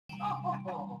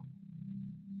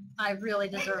I really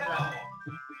deserve that.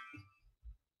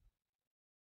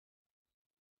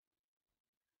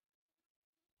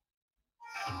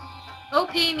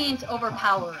 OP means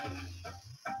overpowered.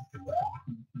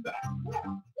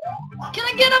 Can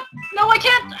I get up? No, I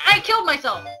can't! I killed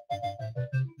myself!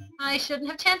 I shouldn't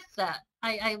have chanced that.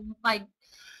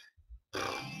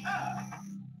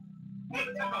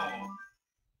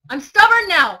 I'm stubborn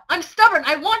now! I'm stubborn!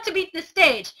 I want to beat this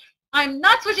stage! I'm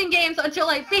not switching games until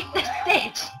I beat this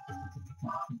stage!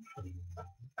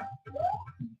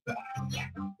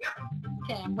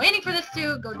 Okay, I'm waiting for this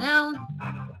to go down.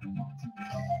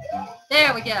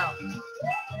 There we go.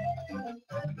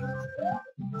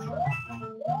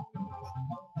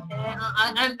 Okay,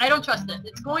 I don't trust it.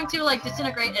 It's going to, like,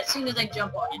 disintegrate as soon as I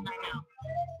jump on it. I know.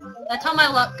 That's how my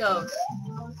luck goes.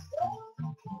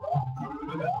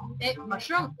 Hey,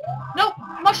 mushroom. Nope!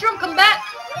 Mushroom, come back!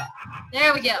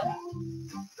 There we go.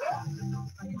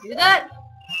 Do that.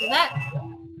 Do that.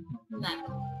 And that.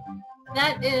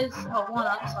 That is a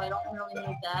 1-up, so I don't really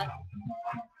need that.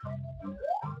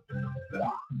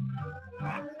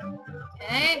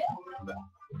 Okay.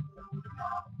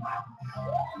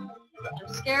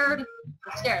 I'm scared.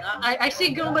 I'm scared. I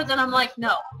see Goombas and I'm like,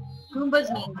 no.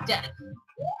 Goombas mean death.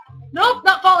 Nope,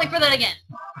 not falling for that again.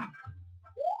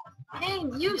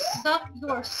 Dang, you suck. You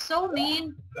are so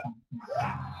mean.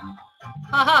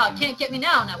 Haha, can't get me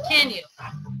now, can you?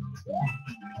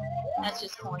 That's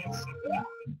just coins.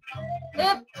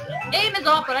 Yep. Aim is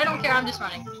off, but I don't care. I'm just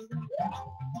running.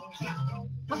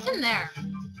 What's in there?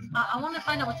 I want to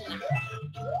find out what's in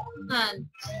there.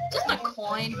 Just a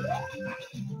coin.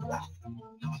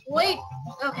 Wait.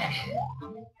 Okay.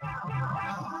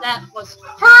 That was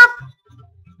perfect.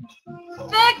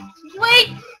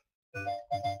 Wait.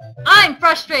 I'm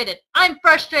frustrated. I'm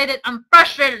frustrated. I'm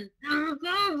frustrated.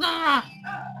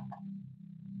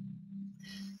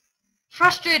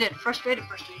 Frustrated. Frustrated. Frustrated.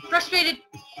 Frustrated.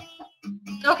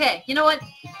 Okay, you know what?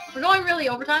 We're going really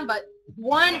overtime, but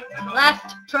one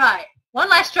last try. One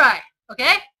last try,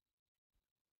 okay?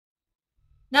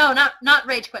 No, not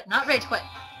rage quit. Not rage quit.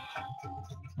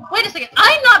 Wait a second.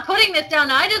 I'm not putting this down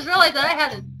now. I just realized that I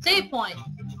had a save point.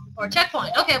 Or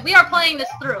checkpoint. Okay, we are playing this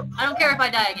through. I don't care if I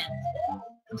die again.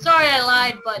 I'm sorry I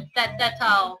lied, but that's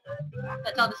how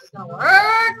this is gonna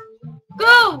work.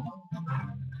 Go!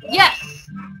 Yes!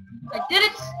 I did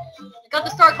it! I got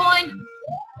the star coin.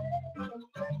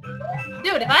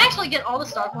 Dude, if I actually get all the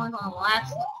star coins on the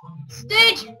last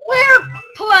stage, we're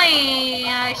playing!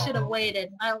 I should have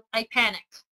waited. I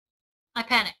panicked. I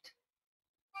panicked.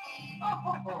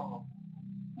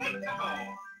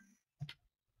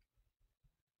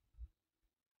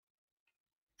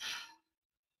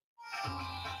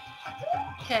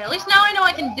 Okay, at least now I know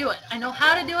I can do it. I know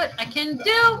how to do it. I can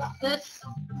do this.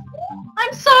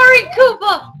 I'm sorry,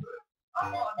 Koopa!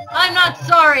 I'm not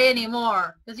sorry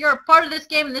anymore, because you're a part of this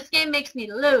game, and this game makes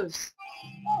me lose.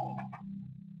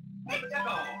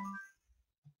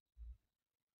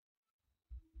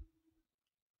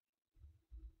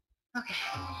 Okay.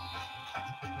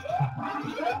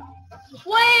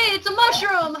 Wait, it's a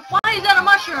mushroom! Why is that a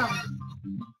mushroom?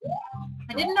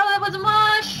 I didn't know that was a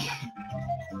mush!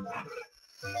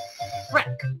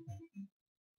 Frick.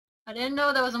 I didn't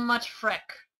know that was a much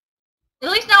frick. At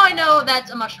least now I know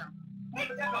that's a mushroom.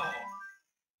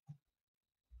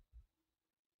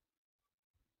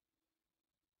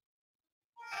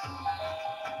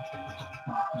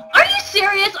 Are you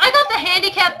serious? I got the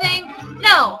handicap thing?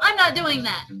 No, I'm not doing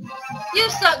that. You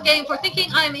suck, game, for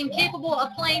thinking I am incapable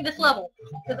of playing this level.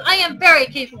 Because I am very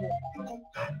capable.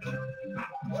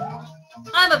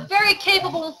 I'm a very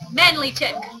capable, manly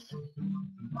chick.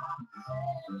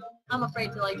 I'm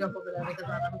afraid to, like, jump over there because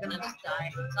I'm gonna just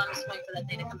die. So I'm just waiting for that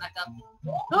thing to come back up.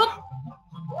 Oop!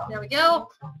 There we go.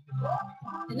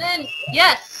 And then,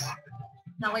 yes!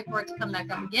 Now wait for it to come back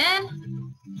up again.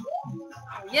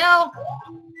 There we go.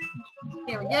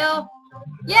 Here we go.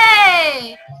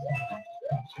 Yay!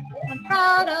 I'm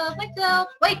proud of myself.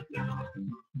 Wait!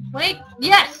 Wait!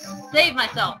 Yes! Save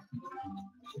myself.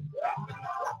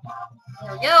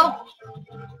 There we go.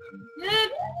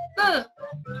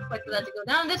 Wait for that to go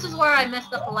down. This is where I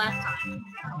messed up the last time.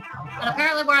 And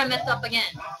apparently where I messed up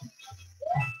again.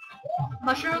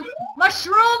 Mushroom?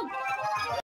 Mushroom!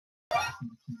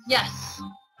 Yes.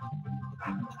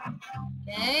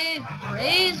 Okay,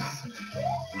 raise.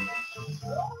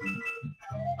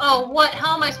 Oh, what?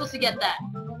 How am I supposed to get that?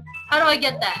 How do I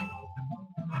get that?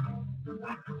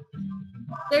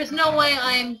 There's no way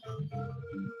I'm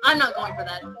not going for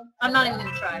that. I'm not even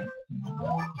going to try.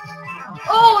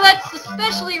 Oh, that's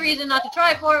especially reason not to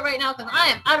try for it right now because I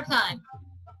am out of time.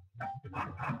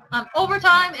 I'm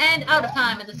overtime and out of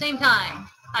time at the same time.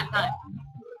 Time.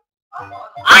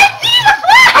 I see the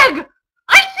flag!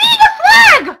 I see the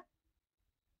flag!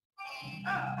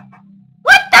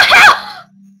 What the hell?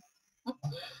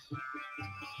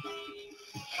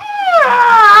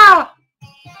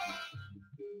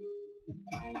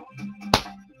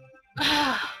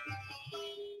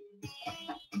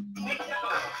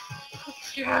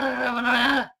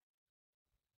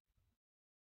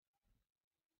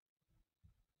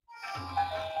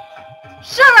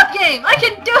 Shut up, game! I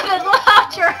can do this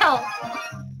without your help!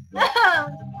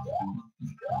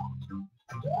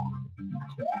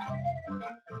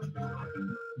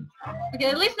 Okay,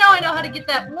 at least now I know how to get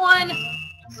that one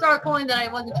star coin that I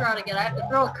wasn't sure how to get. I have to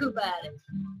throw a Koopa at it.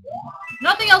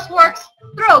 Nothing else works,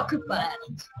 throw a Koopa at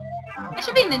it. That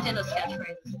should be Nintendo's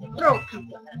catchphrase. Throw a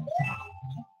Koopa at it.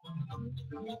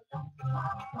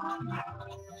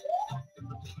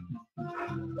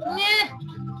 Nah.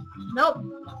 Nope.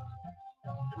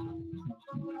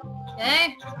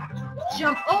 Okay.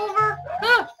 Jump over.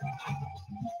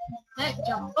 Okay,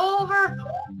 jump over.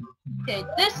 Okay,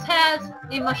 this has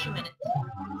a mushroom in it.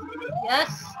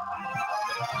 Yes.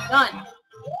 Done.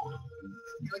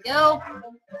 There we go.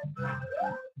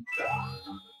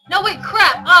 No, wait,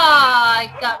 crap! Ah, I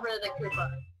got rid of the Koopa.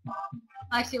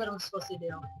 I see what I'm supposed to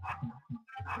do.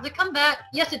 Does it come back?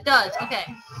 Yes, it does. Okay.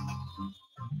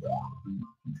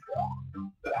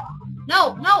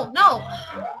 No!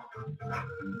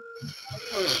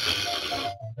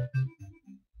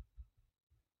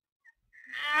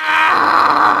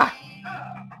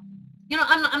 You know,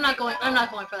 I'm not going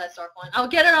for that star coin. I'll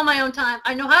get it on my own time.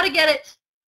 I know how to get it.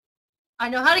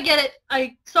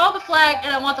 I saw the flag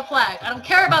and I want the flag. I don't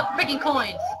care about freaking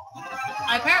coins.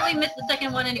 I apparently missed the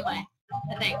second one anyway,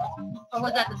 I think. Or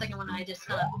was that the second one I just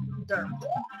kind of derped?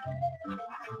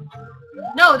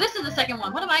 No, this is the second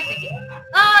one. What am I thinking?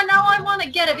 Ah, now I want to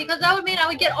get it because that would mean I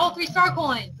would get all 3 star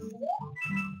coins.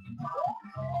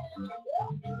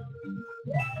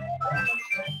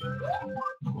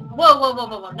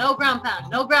 Whoa. No ground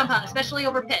pound, especially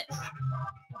over pits.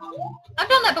 I've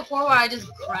done that before where I just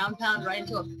ground pound right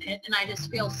into a pit and I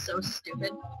just feel so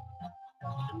stupid.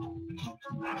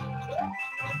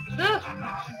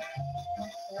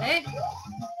 Okay.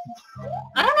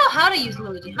 I don't know how to use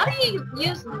Luigi. How do you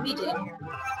use Luigi in here?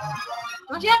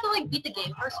 Don't you have to like beat the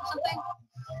game first or something?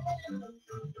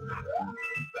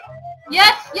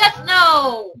 Yes,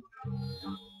 no!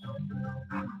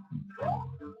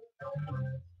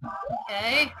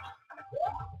 Okay.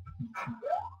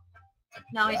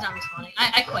 No, he's not responding.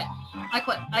 I quit.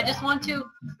 I just want to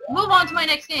move on to my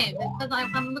next game because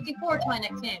I'm looking forward to my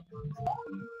next game.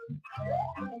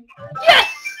 Yes!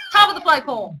 Top of the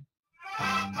flagpole!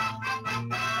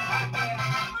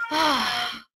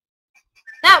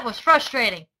 That was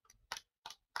frustrating.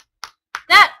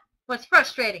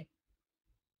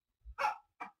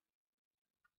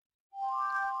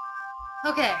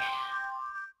 Okay.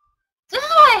 This is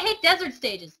why I hate desert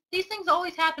stages. These things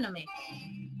always happen to me.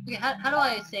 Okay, how do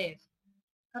I save?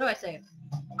 Oh,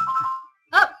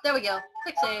 there we go.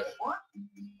 Quick save.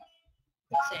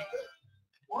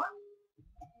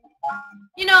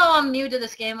 You know I'm new to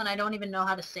this game and I don't even know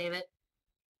how to save it.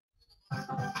 I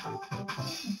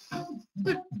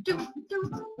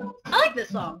like this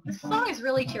song. This song is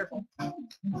really cheerful.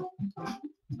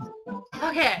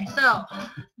 Okay, so,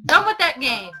 done with that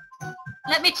game.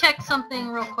 Let me check something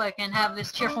real quick and have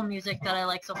this cheerful music that I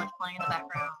like so much playing in the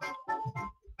background.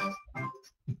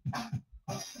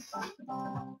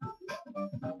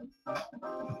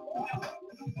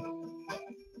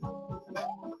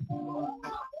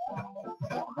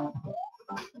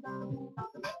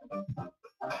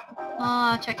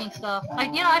 Checking stuff.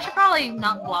 I should probably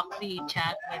not block the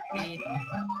chat with the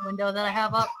window that I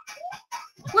have up.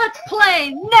 Let's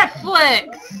play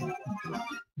Netflix!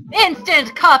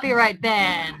 Instant copyright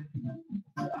ban!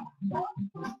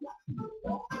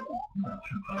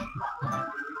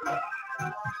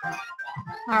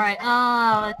 Alright,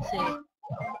 let's see.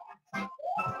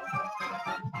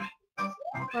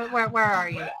 Where are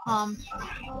you?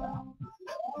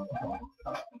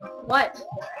 What?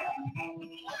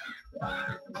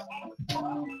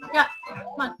 Yeah,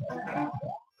 come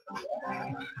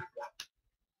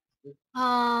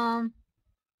on.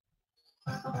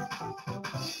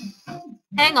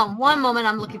 Hang on one moment,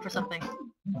 I'm looking for something.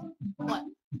 What?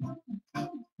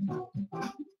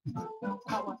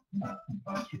 What?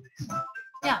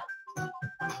 Yeah. Do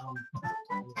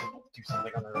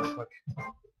something on that really quick.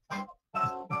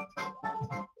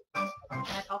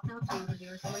 Can I talk now to the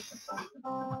viewers?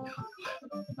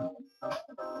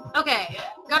 Okay,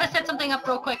 gotta set something up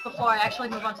real quick before I actually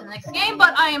move on to the next game,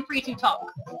 but I am free to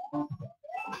talk.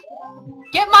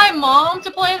 Get my mom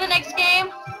to play the next game?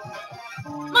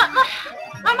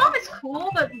 My mom is cool,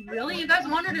 but really? You guys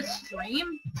want her to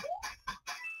stream?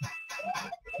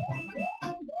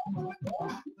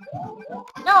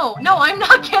 No, I'm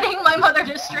not getting my mother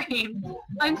to stream.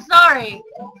 I'm sorry.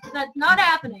 That's not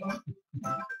happening.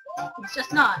 It's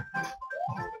just not.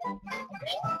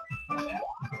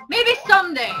 Maybe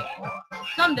someday.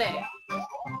 Someday.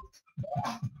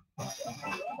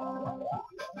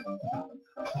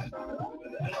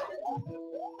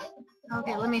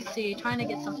 Okay, let me see. Trying to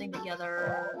get something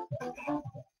together. Let's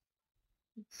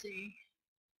see.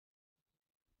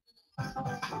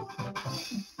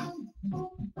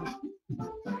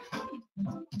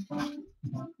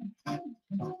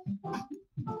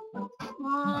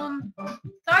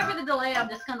 Sorry for the delay. I'm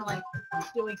just kind of like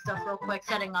doing stuff real quick,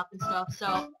 setting up and stuff.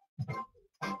 So,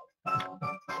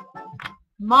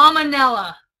 Mom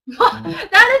Anela.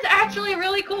 That is actually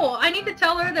really cool. I need to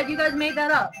tell her that you guys made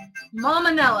that up. Mom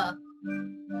Anela.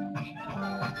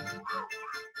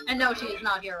 And no, she is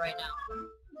not here right now.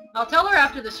 I'll tell her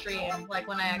after the stream, like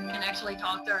when I can actually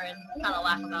talk to her and kind of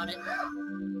laugh about it.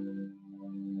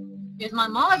 Is my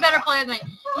mom a better player than me?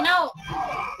 You know,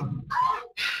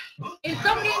 in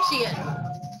some games she is.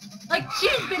 Like,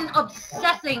 she's been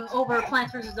obsessing over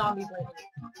Plants vs. Zombies lately.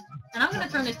 And I'm going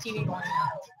to turn this TV on now,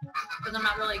 because I'm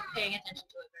not really paying attention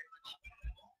to it very much.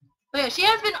 But yeah, she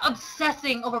has been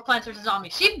obsessing over Plants vs.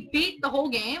 Zombies. She beat the whole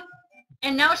game,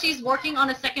 and now she's working on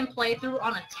a second playthrough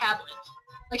on a tablet.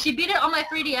 Like, she beat it on my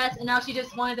 3DS, and now she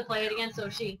just wanted to play it again, so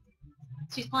she's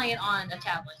playing it on a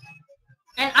tablet.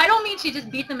 And I don't mean she just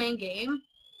beat the main game.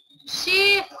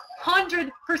 She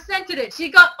 100%'d it. She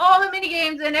got all the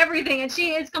minigames and everything, and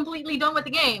she is completely done with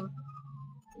the game.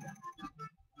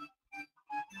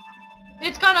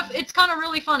 It's kind of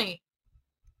really funny.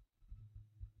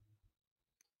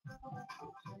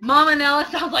 Mamanella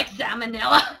sounds like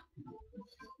Salmonella.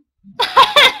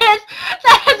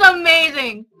 That is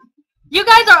amazing. You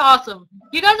guys are awesome.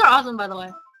 You guys are awesome, by the way.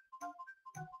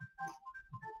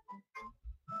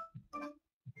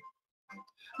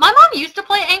 My mom used to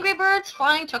play Angry Birds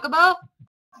Flying Chocobo.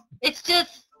 It's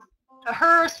just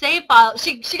her save file.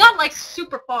 She got like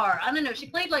super far. I don't know. She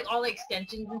played like all the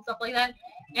extensions and stuff like that.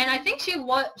 And I think she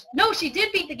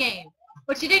did beat the game,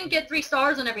 but she didn't get 3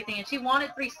 stars on everything. And she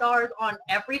wanted 3 stars on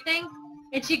everything.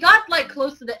 And she got like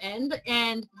close to the end,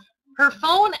 and her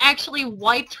phone actually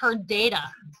wiped her data.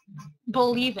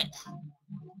 Believe it.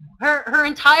 Her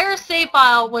entire save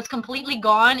file was completely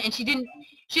gone, and she didn't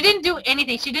do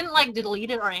anything. She didn't like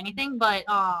delete it or anything, but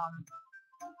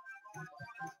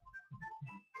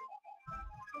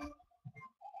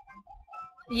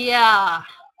yeah.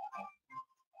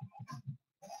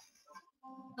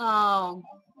 Oh.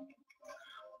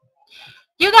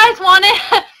 You guys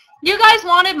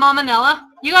wanted Mamanella?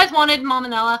 You guys wanted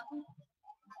Mamanella?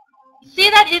 See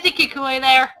that Izzy Kikue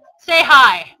there? Say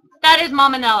hi. That is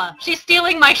Mamanella. She's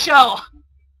stealing my show.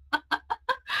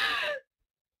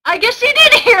 I guess she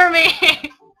did hear me.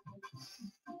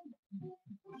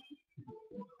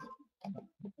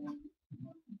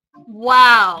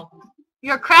 Wow.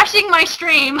 You're crashing my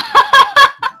stream.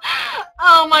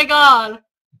 Oh my god.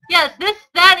 Yes,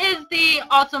 that is the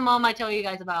awesome mom I tell you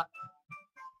guys about.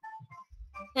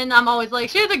 And I'm always like,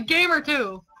 she's a gamer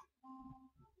too.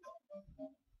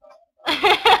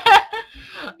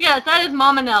 Yes, that is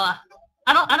Mom Anela.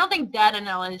 I don't think Dad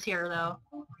Anela is here though.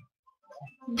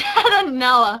 Dad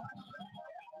Anela.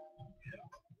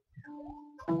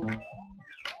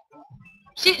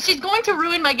 She's going to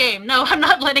ruin my game. No, I'm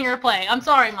not letting her play. I'm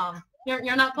sorry, Mom.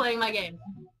 You're not playing my game.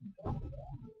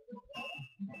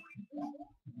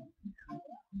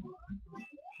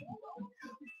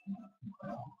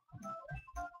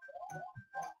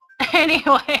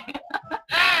 Anyway.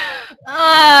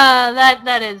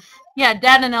 That is, yeah,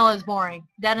 Dad Anela is boring.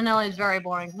 Dad Anela is very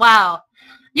boring. Wow.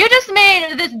 You just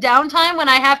made this downtime when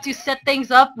I have to set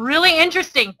things up really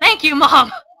interesting. Thank you,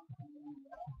 Mom.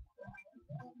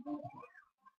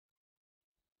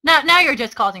 Now you're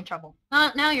just causing trouble.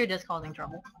 Now you're just causing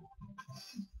trouble.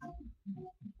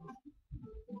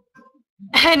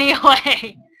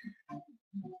 Anyway.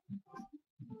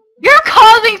 You're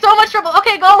causing so much trouble.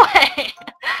 Okay, go away.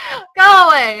 Go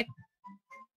away.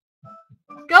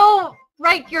 Go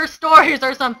write your stories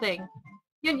or something.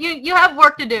 You have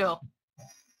work to do.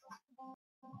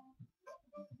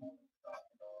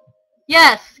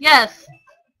 Yes.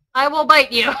 I will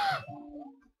bite you.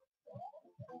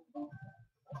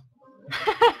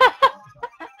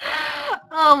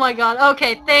 Oh my god.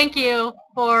 Okay, thank you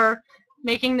for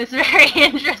making this very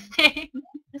interesting.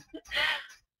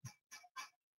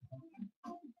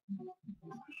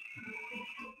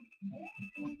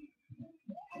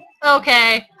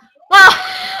 Okay. Well,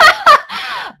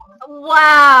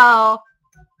 wow.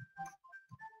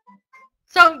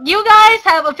 So you guys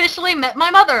have officially met my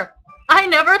mother. I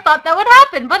never thought that would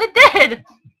happen, but it did.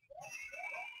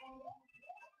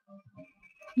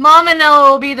 Mom and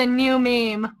Ella will be the new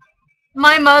meme.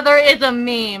 My mother is a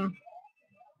meme.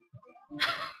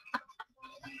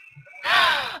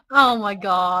 Oh my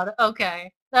god.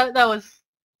 Okay. That was...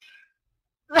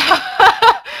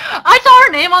 I saw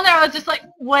her name on there. I was just like,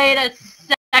 wait a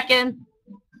second.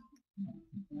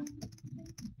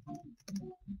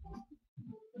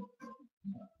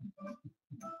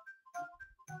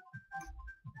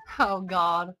 Oh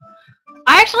god.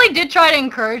 I actually did try to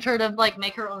encourage her to like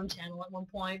make her own channel at one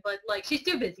point, but like she's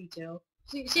too busy too.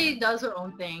 She does her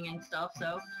own thing and stuff,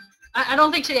 so I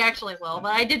don't think she actually will,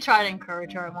 but I did try to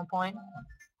encourage her at one point.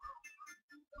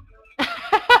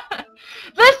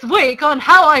 This week on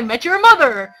How I Met Your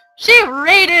Mother, she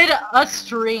raided a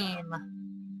stream.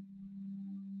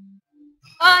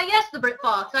 Yes, the Brit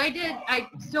Fox. I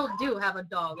still do have a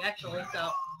dog, actually, so.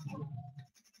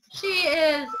 She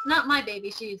is not my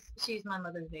baby, she's my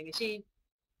mother's baby. She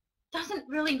doesn't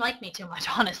really like me too much,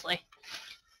 honestly.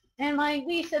 And my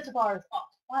Wii sensor bar is off.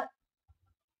 What?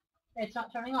 It's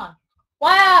not turning on.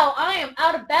 Wow, I am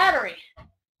out of battery.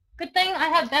 Good thing I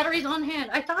have batteries on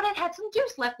hand. I thought it had some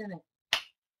juice left in it.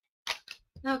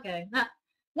 Okay. Now,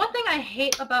 one thing I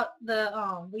hate about the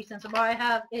Wii sensor bar I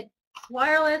have, it's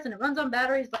wireless and it runs on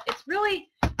batteries, but it's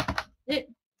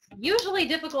usually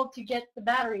difficult to get the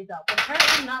batteries out, but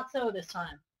apparently not so this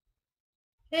time.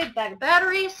 Big bag of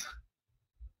batteries.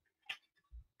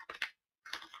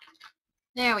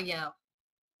 There we go.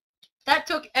 That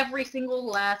took every single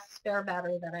last spare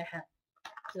battery that I had.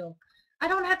 So I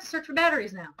don't have to search for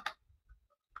batteries now.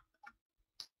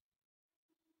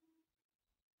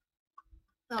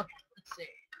 Okay, let's see.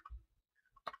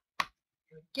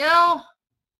 Here we go.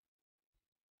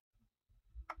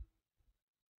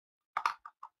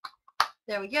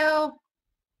 There we go.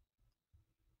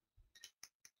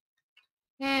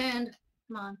 And,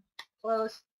 come on,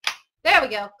 close. There we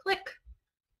go. Click.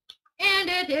 And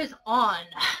it is on.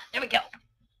 There we go.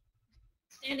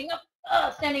 Standing up.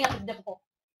 Standing up is difficult.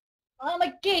 I'm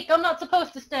a geek. I'm not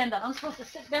supposed to stand up. I'm supposed to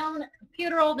sit down at the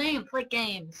computer all day and play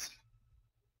games.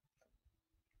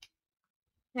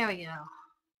 There we go.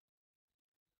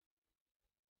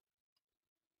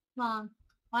 Come on.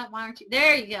 Why aren't you?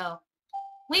 There you go.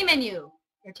 Wii menu.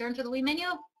 Your turn to the Wii menu?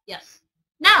 Yes.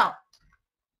 Now,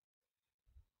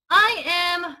 I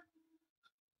am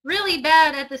really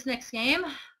bad at this next game.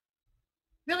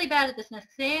 Really bad at this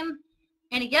next game.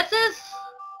 Any guesses?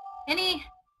 Any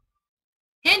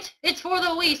hint? It's for the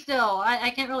Wii still.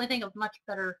 I can't really think of much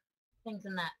better things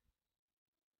than that.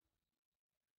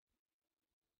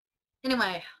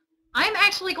 Anyway, I'm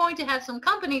actually going to have some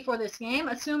company for this game,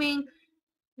 assuming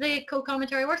the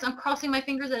co-commentary works. I'm crossing my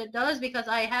fingers that it does because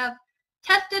I have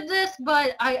tested this,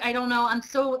 but I don't know. I'm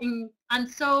so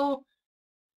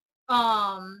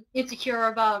insecure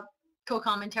about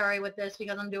co-commentary with this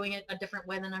because I'm doing it a different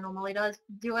way than I normally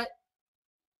do it.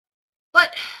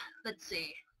 But let's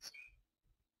see.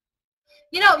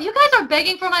 You know, you guys are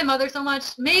begging for my mother so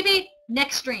much. Maybe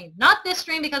next stream, not this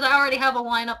stream because I already have a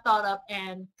lineup thought up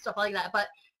and stuff like that. But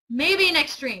maybe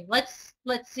next stream. Let's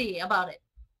see about it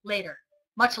later,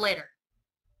 much later.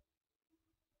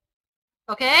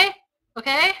 Okay?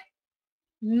 Okay?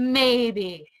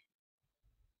 Maybe.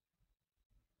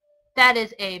 That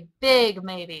is a big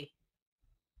maybe.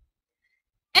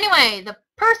 Anyway, the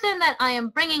person that I am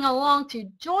bringing along to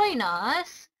join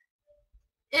us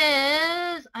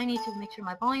is... I need to make sure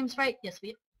my volume's right. Yes,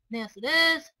 it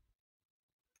is.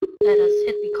 Let us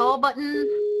hit the call button.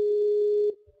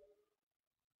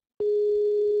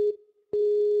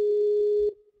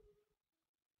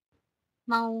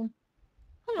 Moan.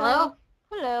 Hello.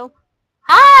 Hello.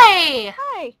 Hi!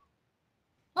 Hi.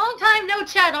 Long time no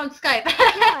chat on Skype.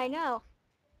 Yeah, I know.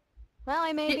 Well,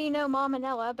 I may be no Mom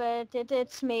Anela, but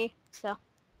it's me, so.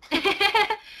 Hi,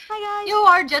 guys. You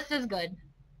are just as good.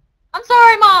 I'm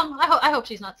sorry, Mom. I hope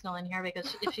she's not still in here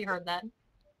because if she heard that.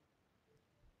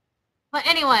 But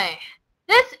anyway,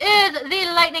 this is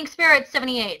the Lightning Spirit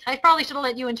 78. I probably should have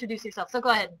let you introduce yourself, so go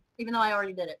ahead, even though I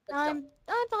already did it. I'm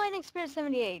the Lightning Spirit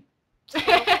 78. So,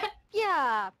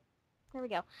 yeah. There we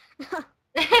go.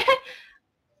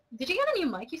 Did you get a new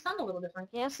mic? You sound a little different.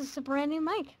 Yes, it's a brand new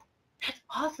mic. That's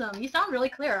awesome. You sound really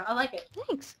clear. I like it.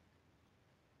 Thanks.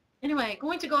 Anyway,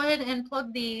 going to go ahead and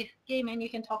plug the game in. You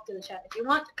can talk to the chat if you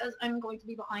want, because I'm going to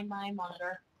be behind my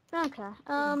monitor. Okay.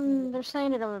 They're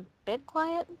saying it a bit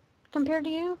quiet compared to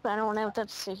you, but I don't know if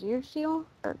that's a huge deal.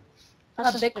 But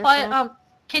A bit quiet?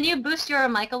 can you boost your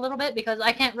mic a little bit? Because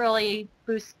I can't really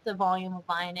boost the volume of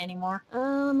mine anymore.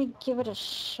 Let me give it a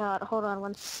shot. Hold on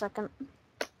 1 second.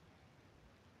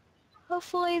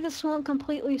 Hopefully this won't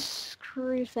completely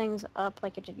screw things up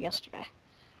like it did yesterday.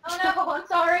 Oh no, I'm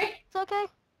sorry. It's okay.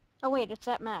 Oh wait, it's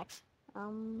at max.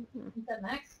 Is that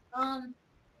max?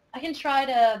 I can try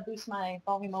to boost my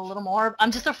volume a little more.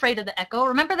 I'm just afraid of the echo.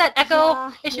 Remember that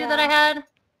echo issue that I had?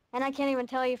 And I can't even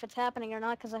tell you if it's happening or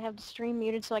not because I have the stream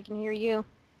muted so I can hear you.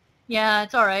 Yeah,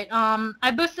 it's alright.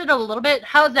 I boosted a little bit.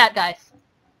 How's that, guys?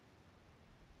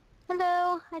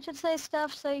 Hello. I should say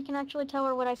stuff so you can actually tell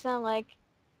her what I sound like.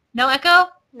 No echo?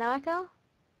 No echo?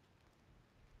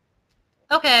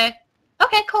 Okay.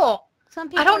 Okay, cool. Some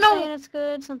people are saying it's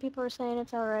good, some people are saying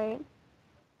it's alright.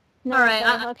 No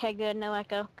echo. Okay, good. No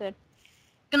echo. Good.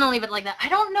 Gonna leave it like that. I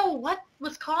don't know what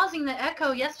was causing the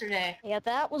echo yesterday. Yeah,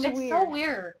 that was weird. It's so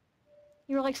weird.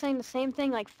 You were like saying the same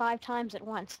thing like 5 times at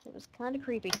once. It was kind of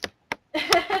creepy. So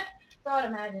I'd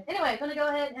imagine. Anyway, I'm gonna go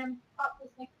ahead and pop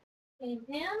this next game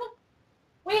in.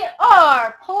 We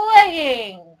are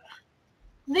playing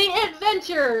The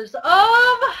Adventures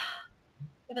of...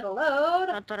 Give it a load.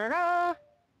 Da-da-da-da.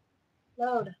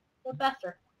 Load. Load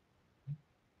faster.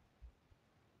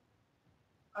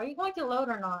 Are you going to load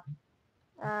or not?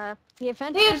 The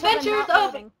Adventures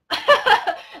of...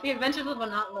 The Adventures of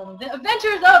Not Loading. The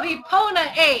Adventures of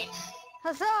Epona 8!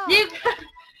 Huzzah!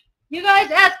 You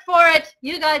guys asked for it!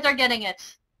 You guys are getting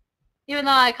it. Even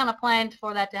though I kind of planned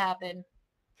for that to happen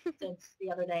since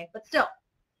the other day. But still.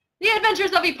 The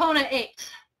Adventures of Epona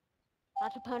 8.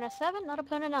 Not Epona 7, not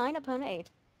Epona 9, Epona 8.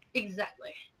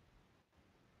 Exactly.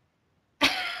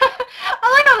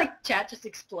 I like how the chat just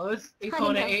explodes.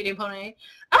 Epona 8, Epona 8.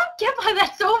 I don't get why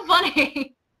that's so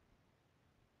funny.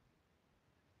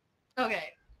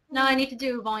 Okay. Now I need to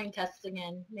do volume tests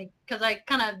again. Because I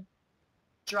kind of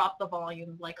dropped the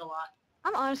volume like a lot.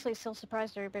 I'm honestly still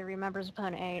surprised everybody remembers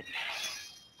Epona 8.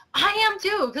 I am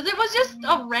too, because it was just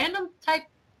a random type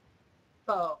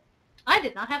bow. I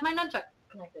did not have my nunchuck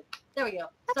connected. There we go.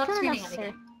 That's Stop screaming at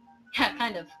me. Yeah,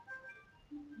 kind of.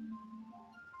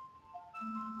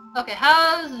 Okay,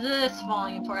 how's this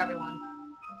volume for everyone?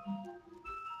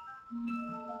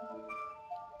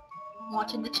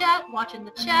 Watching the chat, watching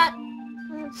the chat.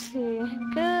 Let's see.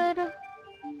 Good.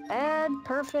 Bad.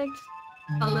 Perfect.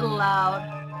 A little loud.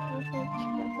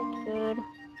 Perfect. Good.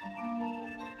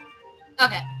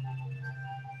 Okay.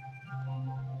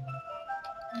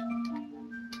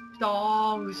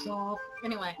 Stop.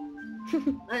 Anyway,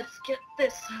 let's get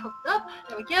this hooked up.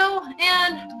 There we go.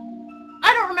 And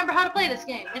I don't remember how to play this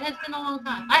game. It has been a long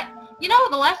time. You know,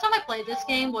 the last time I played this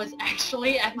game was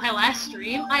actually at my last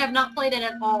stream. I have not played it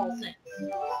at all since.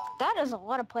 That is a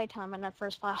lot of playtime in that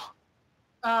first file.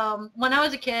 When I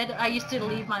was a kid, I used to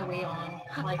leave my Wii on,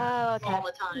 like, all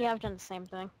the time. Yeah, I've done the same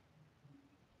thing.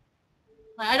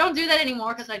 Like, I don't do that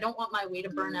anymore because I don't want my Wii to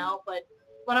burn out, but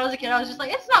when I was a kid, I was just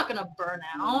like, it's not gonna burn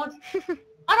out.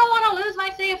 I don't want to lose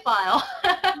my save file.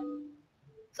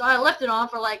 So I left it on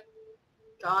for, like,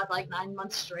 God, like 9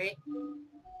 months straight.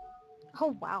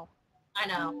 Oh, wow. I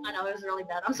know, it was really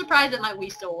bad. I'm surprised that my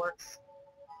Wii still works.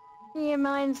 Yeah,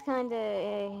 mine's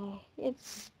kinda, it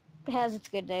has its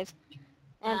good days.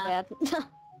 And bad.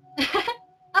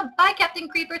 Oh, bye, Captain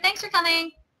Creeper. Thanks for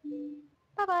coming.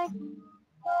 Bye-bye.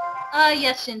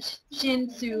 Yes,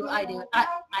 Shinsu, I do.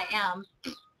 I am.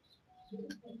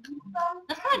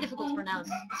 That's kind of difficult to pronounce.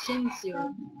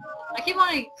 Shinsu. I keep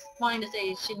wanting to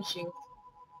say Shinshu.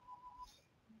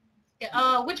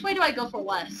 Okay, which way do I go for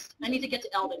west? I need to get to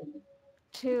Eldon.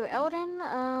 To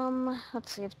Eldon,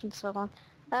 let's see, it's been so long.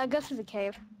 Go through the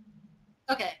cave.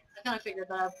 Okay, I kind of figured,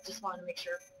 but I just wanted to make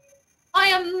sure. I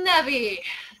am Navi!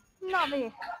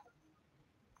 Navi.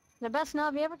 The best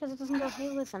Navi ever because it doesn't go, hey,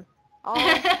 listen. All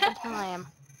the time.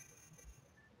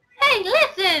 Hey,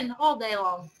 listen! All day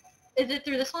long. Is it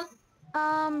through this one?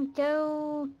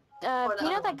 Go, you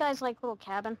know that guy's, like, little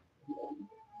cabin?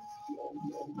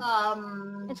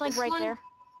 It's, like, right there.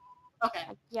 Okay.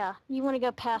 Yeah, you want to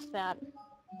go past that.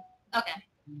 Okay.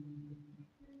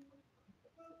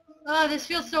 Oh, this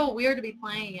feels so weird to be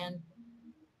playing again.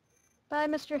 Bye,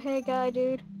 Mr. Hey Guy,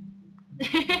 dude.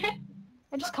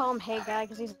 I just call him Hey Guy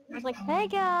because he's like, Hey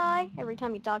Guy, every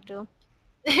time you talk to him.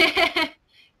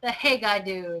 The Hey Guy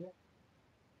dude.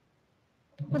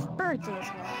 With birds in his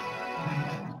hair.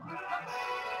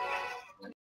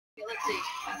 Okay, let's see.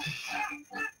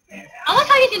 I like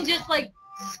how you can just, like,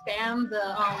 spam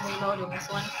the remote in this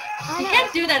one. You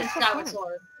can't do that in Skyward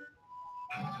Sword.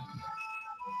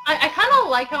 I kind of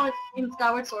like how in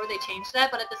Skyward Sword they changed that,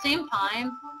 but at the same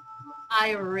time,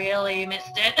 I really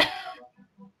missed it.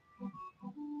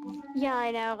 Yeah,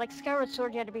 I know. Like, Skyward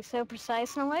Sword, you had to be so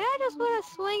precise, and I'm like, I just want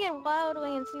to swing it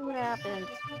wildly and see what happens.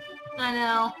 I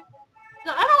know.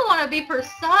 No, I don't want to be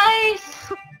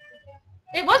precise.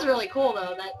 It was really cool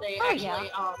though that they actually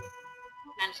managed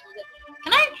to do it.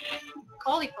 Can I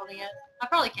call the pony yet? I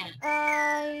probably can't.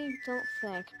 I don't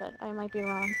think, but I might be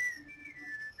wrong.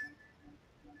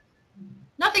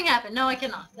 Nothing happened. No, I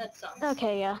cannot. That sucks.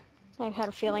 Okay, yeah. I had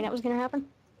a feeling that was gonna happen.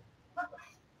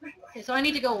 Okay, so I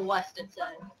need to go west, it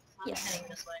said. I'm Yes. heading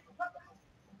this way.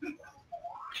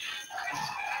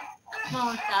 Come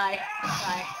on, die.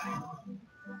 Die.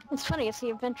 It's funny, it's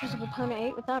the Adventures of Epona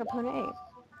 8 without Epona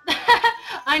 8.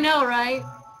 I know, right?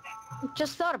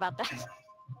 Just thought about that.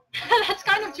 That's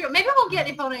kind of true. Maybe we'll get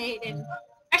Epona 8 in...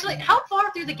 Actually, how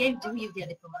far through the game do you get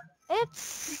Epona?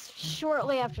 It's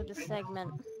shortly after this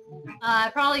segment. I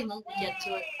probably won't get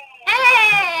to it.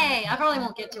 Hey! I probably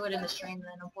won't get to it in the stream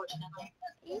then, unfortunately.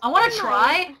 I want to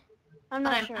try. I'm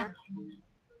not sure.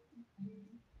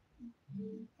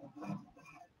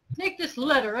 Take this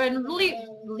letter and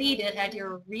read it at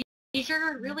your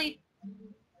leisure, really?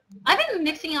 I've been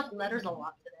mixing up letters a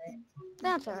lot today.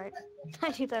 That's alright.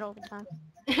 I do that all the time.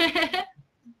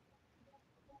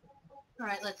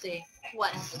 Alright, let's see.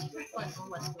 West. West.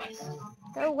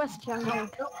 Go west, young man.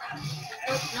 No.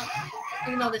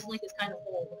 Even though this link is kind of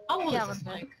old. How old is this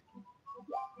link?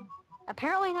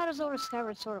 Apparently not as old as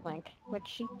Skyward Sword Link, which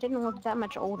she didn't look that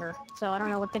much older, so I don't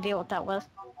know what the deal with that was.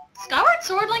 Skyward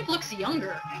Sword Link looks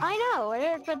younger. I know,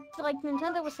 but like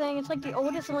Nintendo was saying, it's like the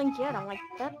oldest Link yet. I'm like,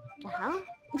 that, huh?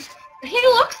 He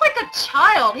looks like a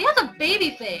child. He has a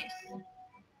baby face.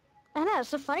 I know,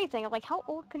 it's the funny thing. I'm like, how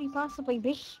old could he possibly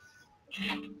be?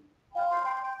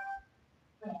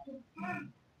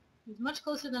 He's much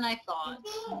closer than I thought.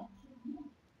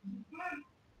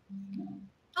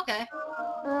 Okay.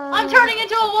 I'm turning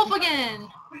into a wolf again!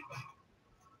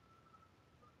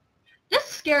 This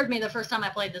scared me the first time I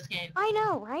played this game. I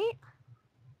know, right?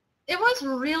 It was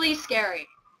really scary.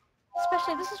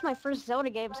 Especially, this is my first Zelda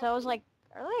game, so I was like,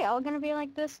 are they all gonna be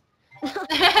like this?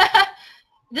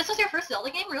 This was your first Zelda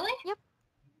game, really? Yep.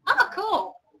 Oh,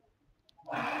 cool.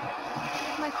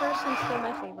 My first and still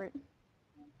my favorite.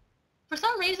 For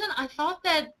some reason, I thought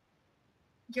that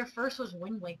your first was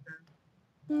Wind Waker.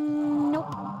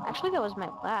 Nope. Actually, that was my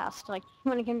last, like,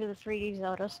 when it came to the 3D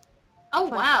Zeldas. Oh,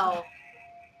 wow.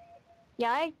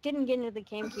 Yeah, I didn't get into the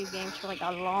GameCube games for, like,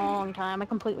 a long time. I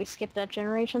completely skipped that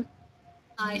generation.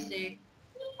 I see.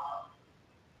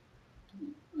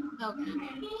 Okay.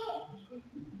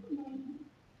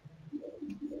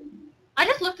 I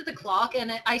just looked at the clock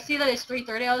and I see that it's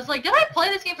 3:30. I was like, did I play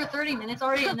this game for 30 minutes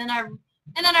already? And then I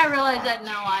realized that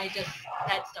no, I just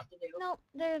had stuff to do. Nope,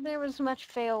 there was much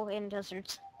fail in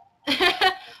deserts.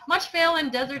 Much fail in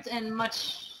deserts and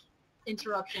much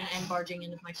interruption and barging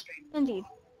into my stream. Indeed.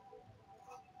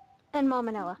 And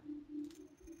Masae Anela.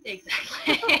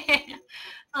 Exactly.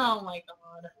 Oh my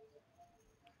god.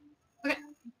 Okay.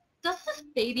 Does this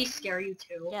baby scare you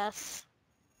too? Yes.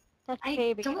 That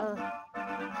baby.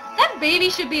 That baby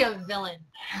should be a villain.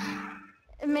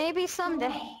 Maybe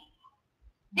someday.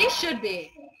 He should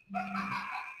be.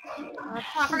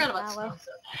 I forgot about Snow.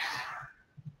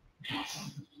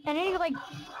 And he, like,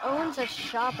 owns a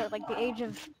shop at, like, the age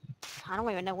of... I don't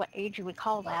even know what age you would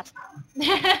call that.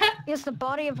 He has the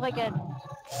body of, like, a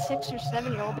 6 or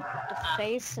 7-year-old, with the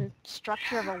face and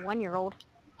structure of a 1-year-old.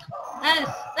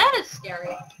 That is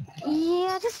scary.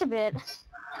 Yeah, just a bit.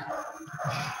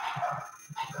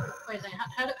 Wait a second,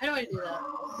 how do I do that?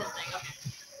 This thing, okay.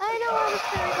 I know I was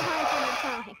very behind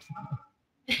 100 times.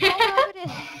 Oh, no, it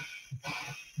is.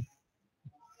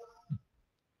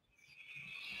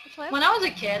 When I was a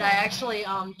kid, I actually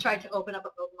tried to open up a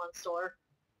Pokemon store.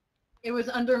 It was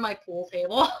under my pool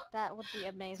table. That would be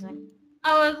amazing.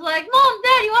 I was like, Mom,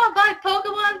 Dad, you want to buy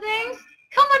Pokemon things?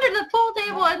 Come under the pool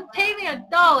table and pay me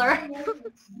 $1.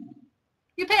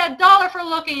 You pay $1 for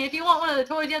looking. If you want one of the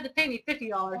toys, you have to pay me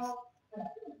 $50. Well,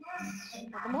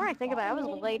 the more I think about it, I was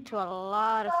late to a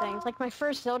lot of things. Like my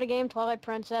first Zelda game, Twilight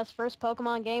Princess. First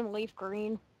Pokemon game, Leaf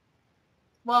Green.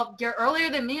 Well, you're earlier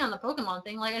than me on the Pokemon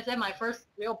thing. Like I said, my first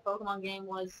real Pokemon game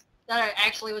that I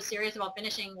actually was serious about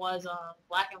finishing was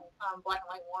Black and White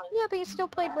 1. Yeah, but you still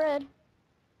played Red.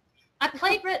 I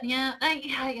played Red. Yeah,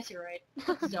 I guess you're right.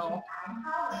 Still.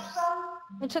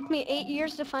 It took me 8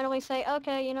 years to finally say,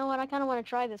 okay, you know what? I kind of want to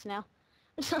try this now.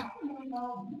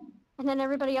 And then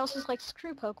everybody else was like,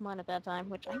 screw Pokemon at that time,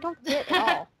 which I don't get at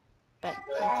all. But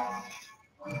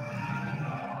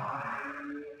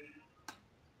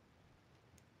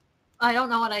I don't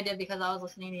know what I did because I was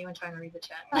listening to you and trying to read the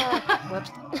chat. Whoops.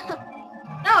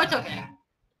 No, it's okay.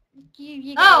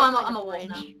 You I'm a wolf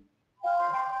now.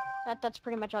 That's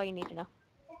pretty much all you need to know.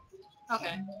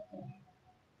 Okay.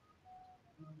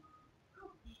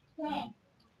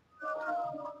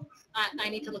 I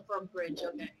need to look for a bridge,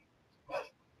 okay.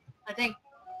 I think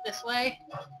this way?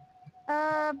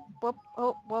 Whoop,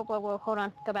 oh, whoa, hold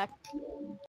on, go back.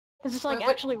 Because it's like Wait.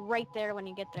 actually right there when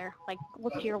you get there. Like,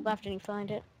 look to your left and you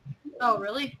find it. Oh,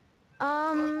 really?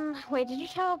 Wait, did you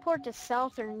teleport to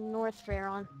South or North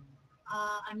Faron?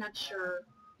 I'm not sure.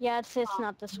 Yeah, it's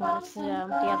not this one, it's the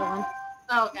other one.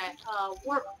 Oh, okay.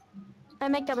 Warp. I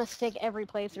make that mistake every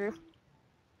playthrough.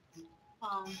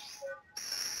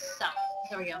 South.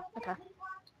 There we go. Okay.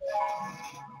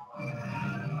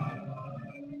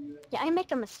 Yeah, I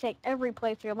make a mistake every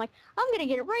playthrough. I'm like, I'm gonna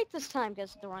get it right this time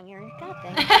because it's the wrong area. God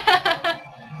dang it.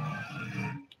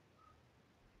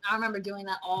 I remember doing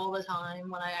that all the time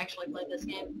when I actually played this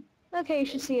game. Okay, you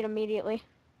should see it immediately.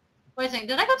 Wait a second,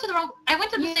 did I go to the wrong... I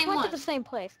went to the same one. You went to the same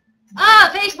place.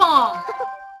 Ah, facepalm!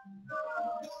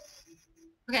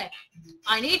 Okay,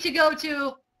 I need to go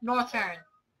to North Farron,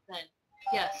 then.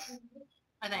 Yes,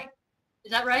 I think.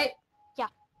 Is that right? Yeah.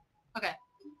 Okay.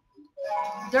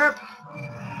 Derp.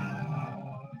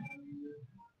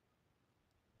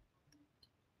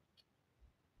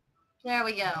 There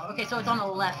we go. Okay, so it's on the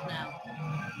left now.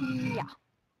 Yeah.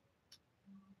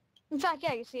 In fact,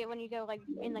 yeah, you see it when you go, like,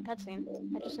 in the cutscene.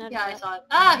 I just noticed Yeah, that. I saw it.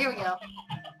 Ah, here we go.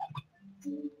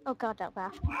 Oh god, that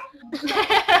laugh.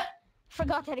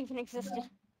 Forgot that even existed.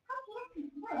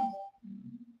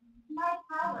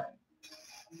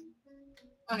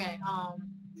 Okay,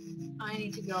 I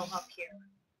need to go up here.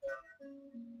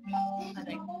 I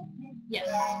think. Yes.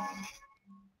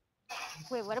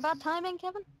 Wait, what about timing,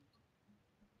 Kevin?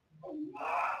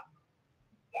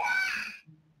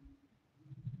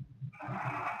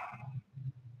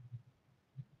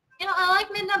 You know, I like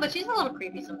Midna, but she's a little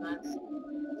creepy sometimes.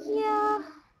 Yeah.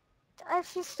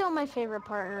 She's still my favorite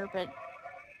partner, but...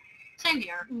 Same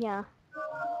here. Yeah.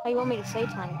 Oh, you want me to say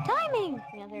timing? Timing!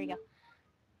 Yeah, there you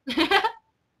go.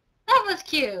 That was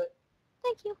cute.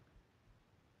 Thank you.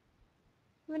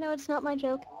 Even though it's not my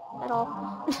joke at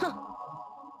all.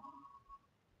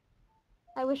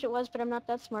 I wish it was, but I'm not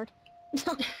that smart.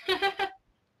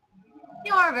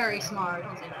 You are very smart.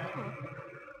 Don't say that.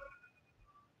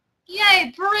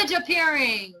 Yay, bridge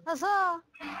appearing! Huzzah!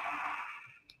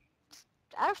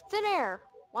 Out of thin air.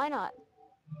 Why not?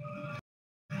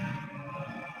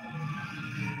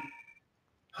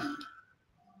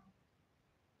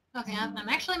 Okay, I'm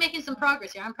actually making some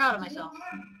progress here. I'm proud of myself.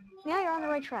 Yeah, you're on the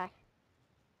right track.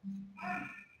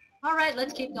 Alright,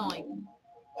 let's keep going.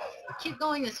 Keep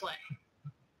going this way.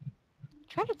 I'm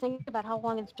trying to think about how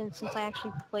long it's been since I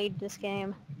actually played this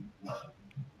game.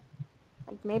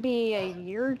 Like, maybe a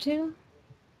year or two?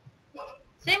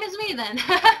 Same as me, then.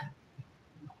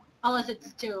 Unless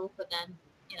it's 2, but then,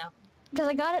 you know. Because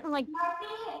I got it in, like,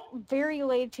 very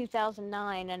late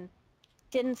 2009 and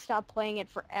didn't stop playing it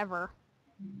forever.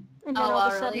 And then all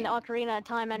of a sudden, really? Ocarina of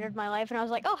Time entered my life, and I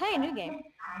was like, oh, hey, new game.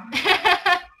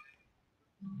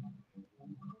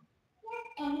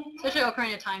 Especially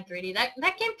Ocarina of Time 3D.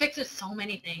 That game fixes so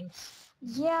many things.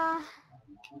 Yeah.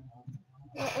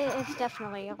 It's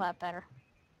definitely a lot better.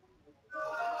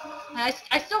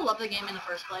 I still love the game in the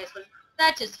first place, but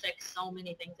that just fixed so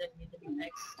many things that need to be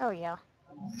fixed. Oh, yeah.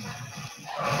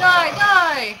 Die!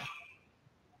 Die!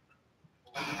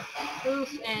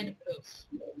 Oof and oof.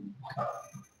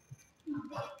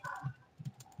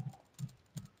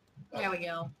 There we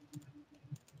go.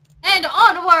 And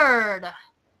onward!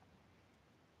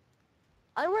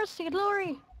 Onwards to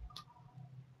glory!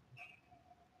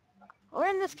 Or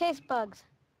in this case, bugs.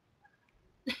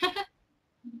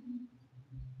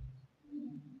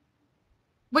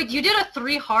 Wait, you did a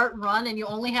 3-heart run and you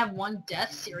only have 1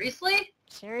 death? Seriously?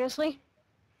 Seriously?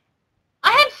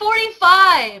 I had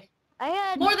 45! I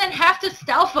had... More than half the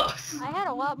Stalfos! I had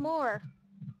a lot more.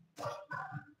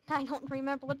 I don't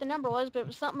remember what the number was, but it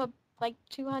was something like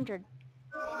 200.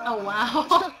 Oh,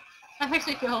 wow. That makes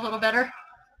me feel a little better.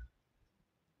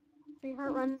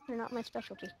 3-heart runs are not my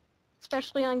specialty.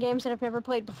 Especially on games that I've never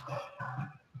played before.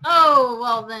 Oh,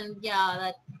 well then, yeah,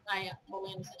 that, I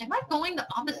totally understand. Am I going the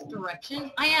opposite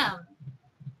direction? I am.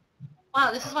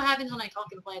 Wow, this is what happens when I talk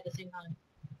and play at the same time.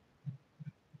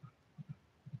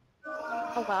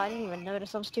 Oh wow, I didn't even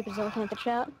notice. I'm stupid looking at the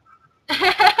chat.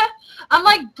 I'm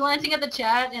like glancing at the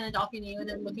chat and then talking to you and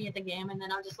then looking at the game and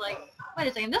then I'm just like, wait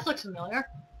a second, this looks familiar.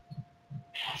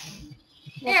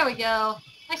 Yep. There we go.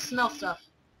 I smell stuff.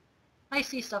 I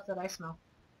see stuff that I smell.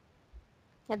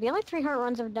 Yeah, the only 3-heart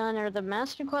runs I've done are the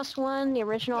Master Quest one, the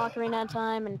original Ocarina of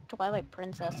Time, and Twilight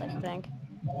Princess, I think.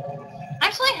 I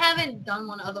actually haven't done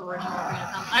one of the original Ocarina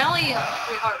of Time. I only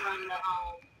 3-heart run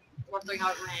or 3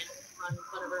 Heart Run,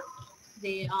 whatever.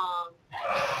 The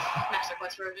Master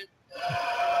Quest version.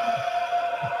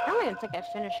 I don't even think I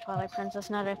finished Twilight Princess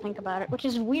now that I think about it, which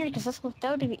is weird because that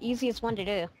would be the easiest one to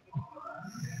do.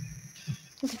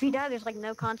 Because if you die, there's like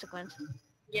no consequence.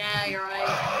 Yeah, you're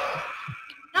right.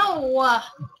 No!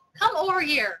 Come over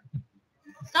here!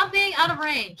 Stop being out of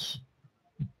range!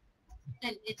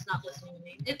 And it's not listening to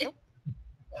me. You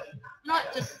know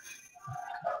what? Just...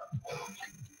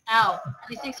 Ow.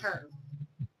 These things hurt.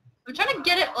 I'm trying to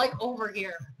get it, like, over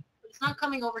here. But it's not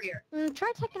coming over here.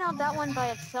 Try taking out that one by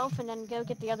itself and then go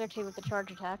get the other two with the charge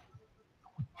attack.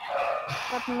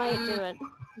 That might do it.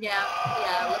 Yeah,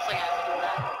 it looks like I have to do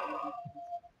that.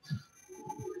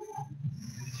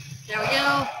 There we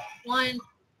go. One.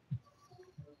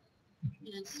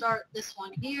 And then start this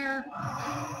one here.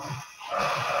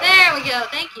 There we go.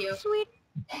 Thank you. Sweet.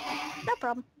 No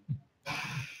problem.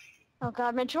 Oh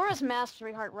god, Majora's Mask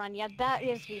 3 Heart Run. Yeah, that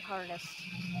is the hardest.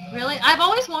 Really? I've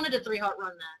always wanted to 3 Heart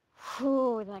Run that.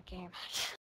 Ooh, that game.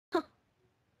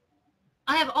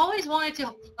 I have always wanted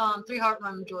to 3 Heart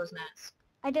Run Majora's Mask.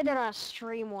 I did it on a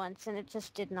stream once, and it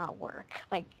just did not work,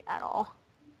 like, at all.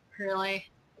 Really?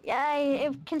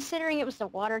 Yeah, considering it was the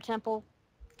water temple,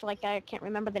 like, I can't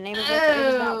remember the name of it, but it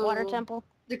was that water temple.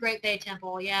 The Great Bay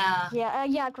Temple, yeah. Yeah,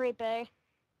 yeah, Great Bay.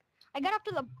 I got up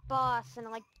to the boss,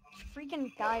 and, like,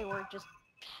 freaking Guyward just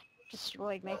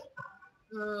destroyed me.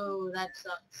 Oh, that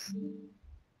sucks.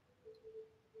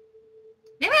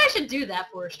 Maybe I should do that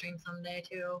for a stream someday,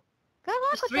 too. Good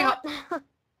luck Just with 3 that.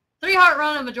 3 Heart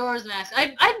Run of Majora's Mask.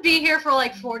 I'd be here for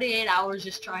like 48 hours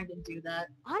just trying to do that.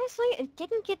 Honestly, it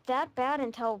didn't get that bad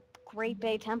until Great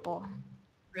Bay Temple.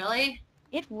 Really?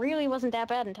 It really wasn't that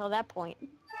bad until that point.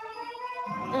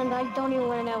 And I don't even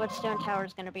want to know what Stone Tower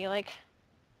is going to be like.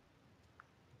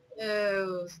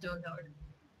 Oh, Stone Tower.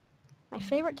 My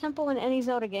favorite temple in any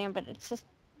Zelda game, but it's just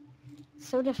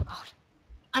so difficult.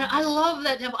 I love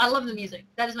that temple. I love the music.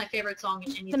 That is my favorite song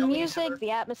in any The Zelda music, game ever.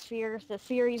 the atmosphere, the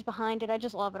theories behind it, I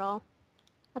just love it all.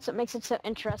 That's what makes it so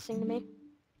interesting to me.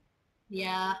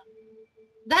 Yeah.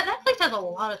 That place has a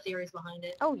lot of theories behind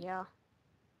it. Oh, yeah.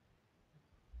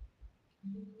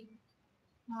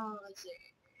 Oh, let's see.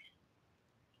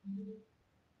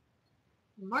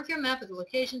 Mark your map with the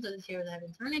locations of the tiers that have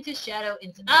been turned into shadow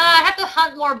instant. I have to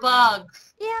hunt more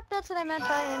bugs! Yep, that's what I meant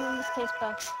by, in this case,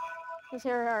 bugs. Because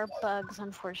there are bugs,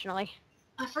 unfortunately.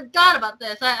 I forgot about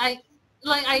this. I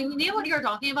knew what you were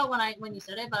talking about when you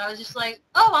said it, but I was just like,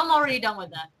 oh, I'm already done with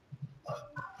that.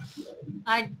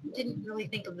 I didn't really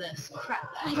think of this. Crap.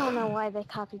 I don't know why they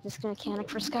copied this mechanic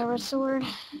for Skyward Sword.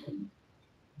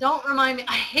 Don't remind me.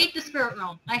 I hate the Spirit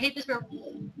Realm. I hate the Spirit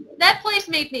Realm. That place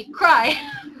made me cry.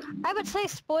 I would say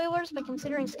spoilers, but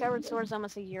considering Skyward Sword is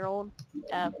almost a year old,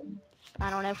 I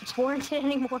don't know if it's warranted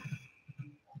anymore.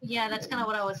 Yeah, that's kind of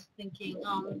what I was thinking.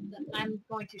 I'm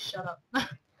going to shut up. How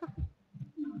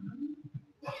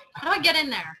do I get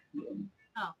in there?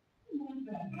 Oh.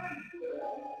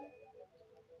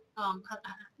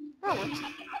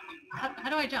 How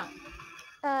do I jump?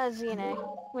 Xena,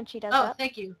 when she does Oh, that.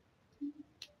 thank you.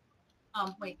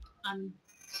 Wait, I'm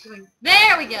doing...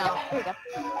 There we go! There we go.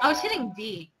 I was hitting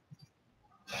V.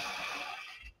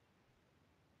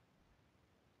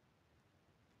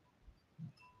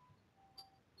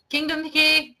 Kingdom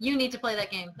Decay, you need to play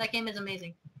that game. That game is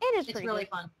amazing. It is It's pretty really good.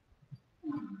 fun.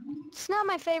 It's not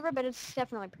my favorite, but it's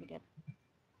definitely pretty good.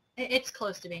 It's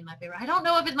close to being my favorite. I don't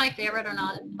know if it's my favorite or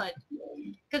not, but...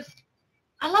 Because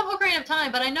I love Ocarina of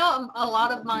Time, but I know a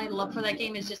lot of my love for that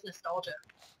game is just nostalgia.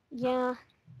 Yeah,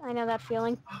 I know that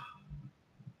feeling.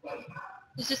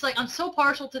 It's just like, I'm so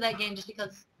partial to that game just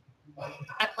because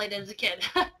I played it as a kid.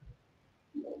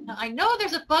 Now, I know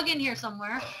there's a bug in here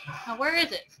somewhere. Now, where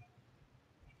is it?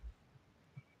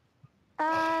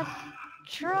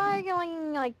 Try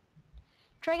going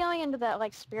into that,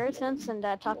 like, spirit sense and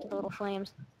talk to the little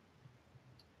flames.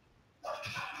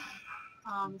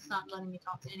 It's not letting me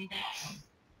talk to anything.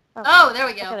 Oh, Oh, there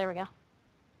we go. okay, there we go.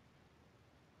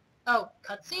 Oh,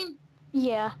 cutscene?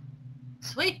 Yeah.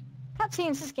 Sweet.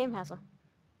 Cutscenes, this game has them.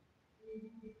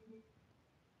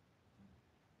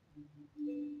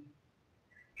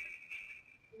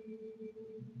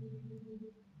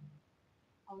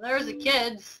 Oh, there's the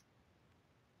kids.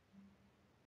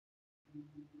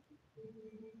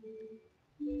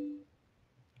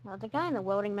 Well, the guy in the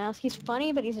welding mask, he's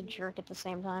funny, but he's a jerk at the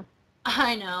same time.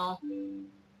 I know.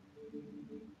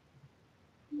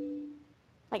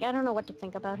 Like, I don't know what to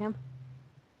think about him.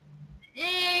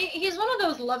 He's one of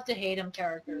those love-to-hate-him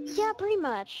characters. Yeah, pretty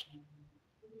much.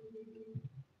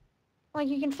 Like,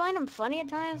 you can find him funny at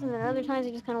times, and then other times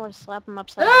you just kind of want to slap him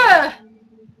upside the head. Ugh!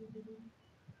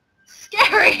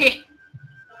 Scary!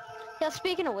 Yeah,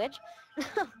 speaking of which,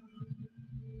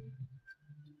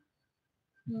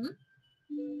 Hmm?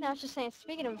 I was just saying,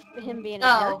 speaking of him being a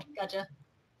Oh, jerk, gotcha.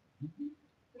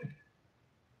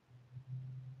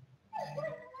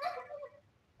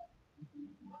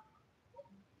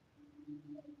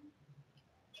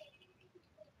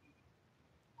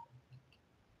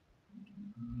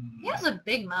 He has a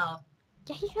big mouth.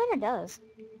 yeah, he kind of does.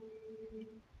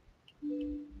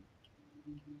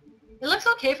 It looks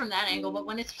okay from that angle, but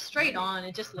when it's straight on,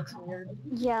 it just looks weird.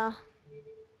 Yeah.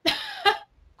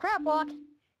 Crap walk.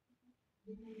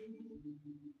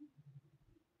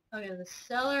 Okay, the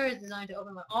cellar is designed to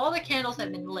open when all the candles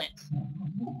have been lit.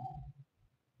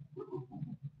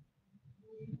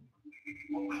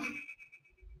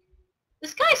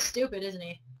 This guy's stupid, isn't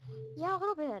he? Yeah, a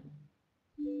little bit.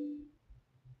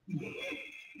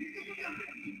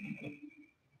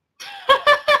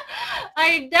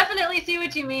 I definitely see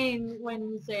what you mean when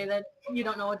you say that you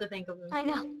don't know what to think of him. I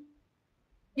know.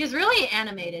 He's really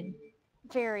animated.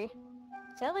 Very.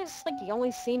 Sadly, it's like the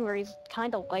only scene where he's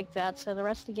kind of like that, so the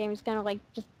rest of the game he's kind of like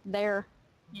just there.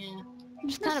 Yeah.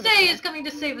 Just The kind of Say is coming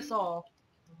to save us all.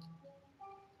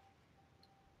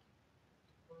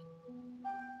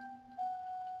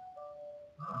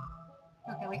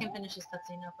 Okay, we can finish this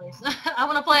cutscene now, please. I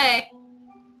want to play!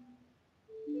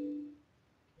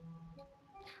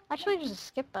 Actually, there's a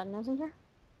skip button, isn't there?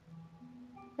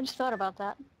 I just thought about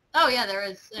that. Oh yeah, there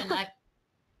is. And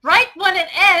right when it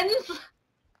ends!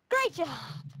 Great job!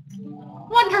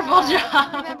 Wonderful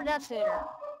job! Remember that sooner.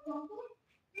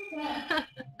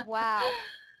 Wow.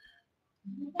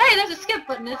 Hey, there's a skip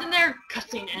button, isn't there?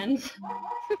 Cutscene ends.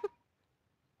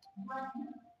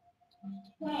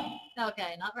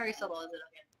 Okay, not very subtle, is it?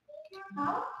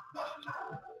 Okay.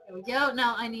 There we go.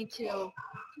 Now I need to...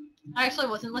 I actually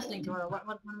wasn't listening to her. What am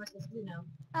I supposed to do now?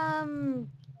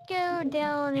 Go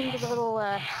down into the little,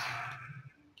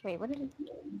 Wait, what did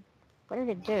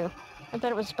it do? I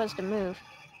thought it was supposed to move.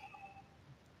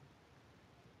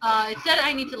 It said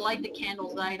I need to light the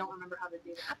candles, but I don't remember how to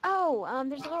do that. Oh,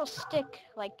 there's a little stick,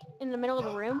 like, in the middle of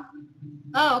the room.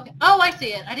 Oh, okay. Oh, I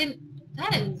see it. I didn't...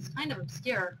 That is kind of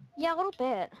obscure. Yeah, a little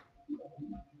bit.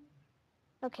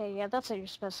 Okay, yeah, that's what you're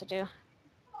supposed to do.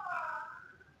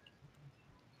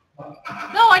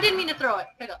 No, I didn't mean to throw it.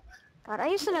 Pick up. God, I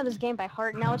used to know this game by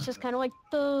heart. Now it's just kind of like,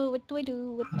 what do I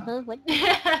do? What?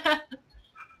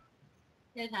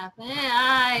 It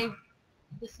happened.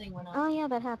 This thing went off. Oh yeah,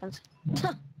 that happens.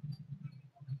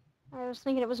 I was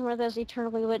thinking it was one of those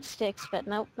eternally lit sticks, but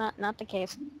nope, not the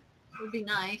case. It would be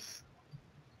nice.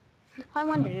 I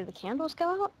wonder, do the candles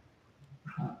go out?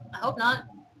 I hope not.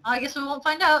 I guess we won't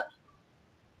find out.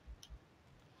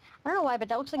 I don't know why, but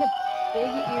that looks like a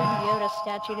big-eared Yoda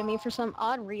statue to me for some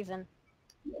odd reason.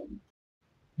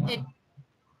 I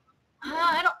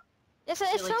don't... It's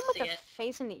really something with see the it.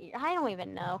 face and the ear. I don't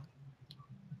even know.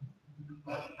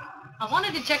 I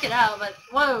wanted to check it out, but...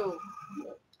 Whoa!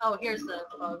 Oh, here's the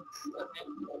bugs. Okay.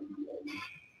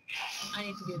 I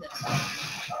need to do this.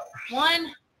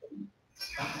 1,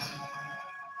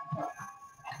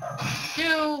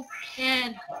 2,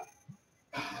 and...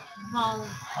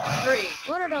 3.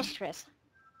 What are those, Tris?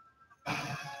 1,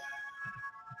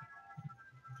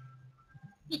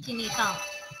 2, 3.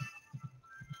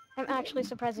 I'm actually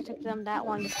surprised it took them that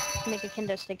long to make a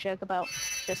kendo stick joke about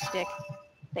this stick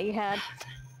that you had.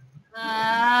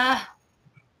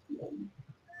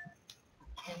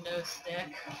 Kendo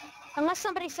stick. Unless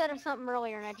somebody said something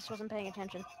earlier and I just wasn't paying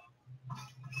attention.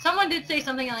 Someone did say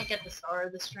something like at the start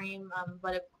of the stream,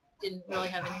 but it didn't really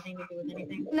have anything to do with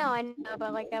anything. No, I know,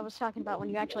 but like I was talking about when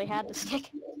you actually had the stick.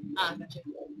 Ah, gotcha.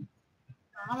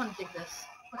 I want to dig this.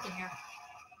 What's in here?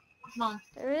 Come on.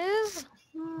 There is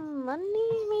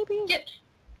money, maybe? Get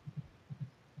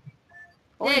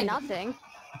Or dig. nothing.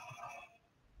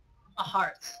 A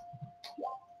heart.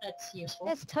 That's useful.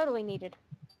 It's totally needed.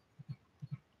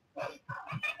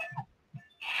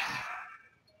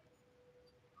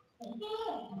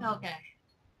 Okay.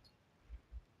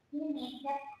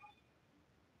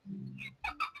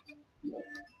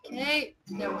 Okay,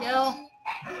 there we go.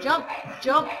 Jump,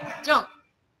 jump, jump.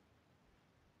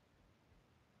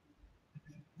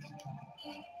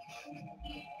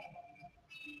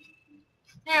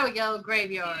 There we go,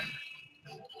 graveyard.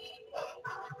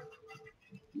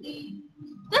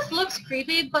 This looks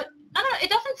creepy, but I don't know, it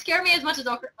doesn't scare me as much as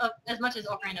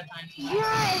Ocarina of Time.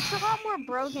 Yeah, it's a lot more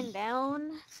broken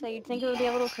down, so you'd think it would be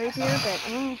a little creepier, but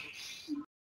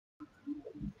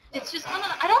It's just,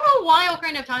 I don't know why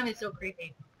Ocarina of Time is so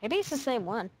creepy. maybe it's the same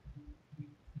one.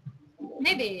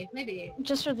 Maybe.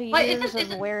 Just for the Wait, years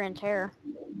isn't- of wear and tear.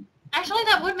 Actually,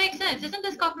 that would make sense. Isn't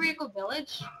this Kakariko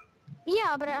Village?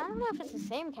 Yeah, but I don't know if it's the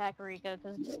same Kakariko,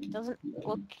 because it just doesn't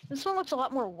look... This one looks a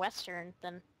lot more Western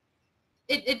than...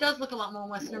 It does look a lot more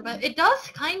Western, but it does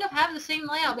kind of have the same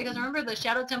layout, because remember the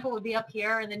Shadow Temple would be up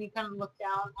here, and then you kind of look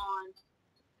down on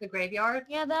the graveyard.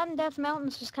 Yeah, that and Death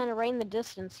Mountain's just kind of right in the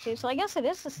distance, too, so I guess it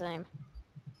is the same.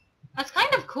 That's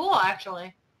kind of cool,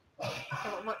 actually.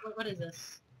 So what is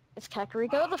this? It's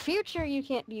Kakariko of the future, you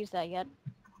can't use that yet.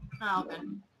 Oh, okay.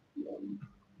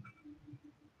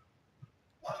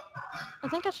 I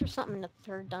think that's for something in the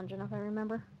third dungeon, if I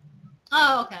remember.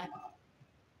 Oh, okay.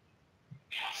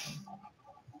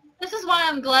 This is why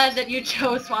I'm glad that you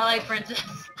chose Twilight Princess.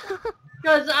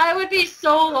 Because I would be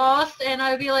so lost, and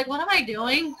I would be like, what am I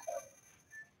doing?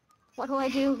 What do I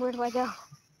do? Where do I go?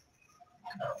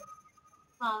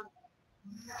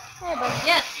 Hey, buddy.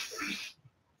 Yes!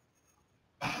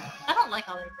 I don't like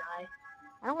how they die.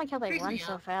 I don't like how they Freaks run me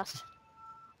so out. fast.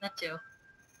 That too.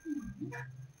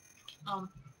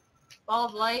 Ball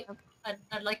of Light,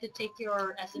 I'd like to take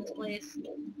your essence, please.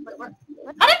 Wait, where?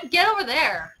 How did it get over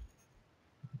there?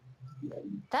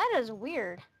 That is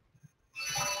weird.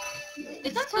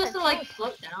 Is that supposed to, like,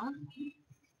 float down?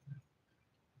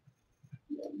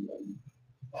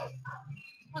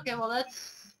 Okay, well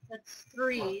that's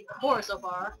 4 so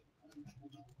far.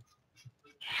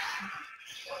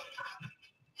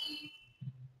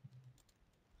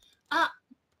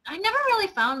 I never really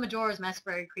found Majora's Mask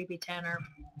very creepy, Tanner.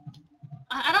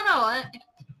 I don't know.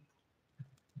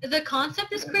 The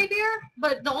concept is creepier,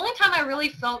 but the only time I really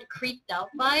felt creeped out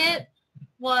by it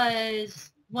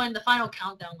was when the final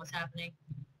countdown was happening.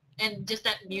 And just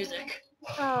that music.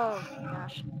 Oh,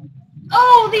 gosh.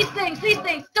 Oh, these things!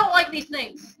 Don't like these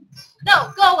things!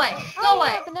 No, go away! Go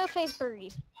away! Yeah, the no-face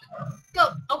birdies. Go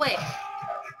away!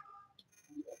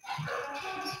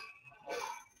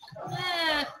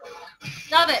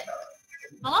 Stop it!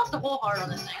 I lost a whole heart on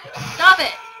this thing. Stop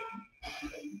it!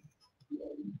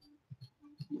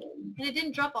 And it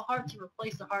didn't drop a heart to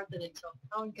replace the heart that it took.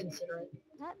 How inconsiderate.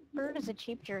 That bird is a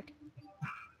cheap jerk.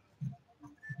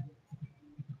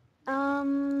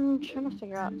 Trying to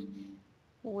figure out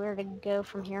where to go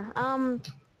from here.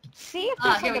 See if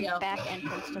there's like a back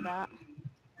entrance to that.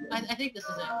 I think this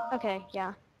is it. Okay,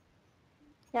 yeah.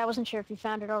 Yeah, I wasn't sure if you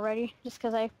found it already, just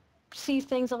because I see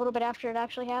things a little bit after it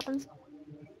actually happens.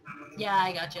 Yeah,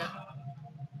 I gotcha.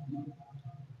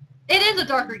 It is a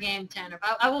darker game, Tanner.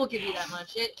 I will give you that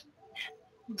much.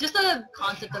 Just the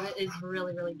concept of it is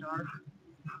really, really dark.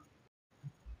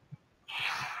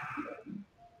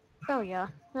 Oh yeah,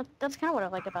 that's kind of what I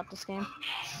like about this game.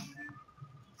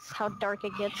 It's how dark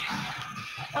it gets.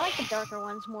 I like the darker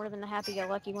ones more than the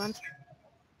happy-go-lucky ones.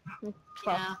 Well,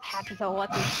 Yeah.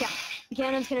 happy-go-lucky. Yeah,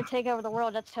 Ganon's gonna take over the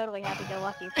world. That's totally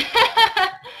happy-go-lucky.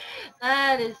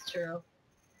 That is true.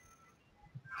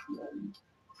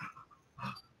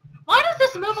 Why does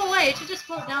this move away? It should just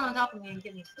float down on top of me and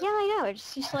get me stuck. Yeah, I know.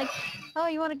 It's just like, oh,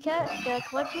 you want to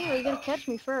collect me, or you gotta catch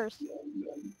me first?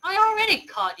 I already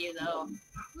caught you, though.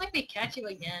 Let me catch you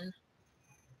again.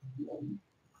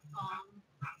 How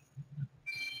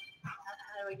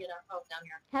do we get up? Oh, down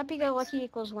here. Happy-go-lucky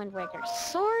equals Wind Waker.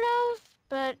 Sort of,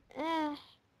 but eh.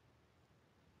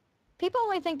 People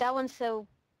only think that one's so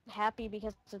happy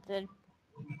because of the,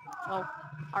 well,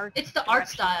 art. It's the art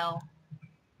style.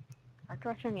 Art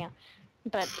direction, yeah.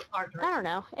 But Art I don't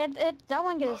know. That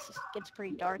one gets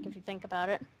pretty dark if you think about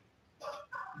it.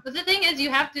 But the thing is, you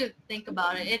have to think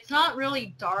about it. It's not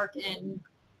really dark and,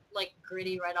 like,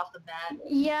 gritty right off the bat.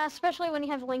 Yeah, especially when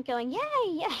you have Link going, yay,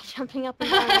 yay, jumping up and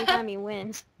down every time he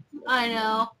wins. I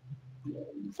know.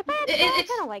 It's a bad thing. I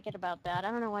kind of like it about that.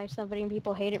 I don't know why so many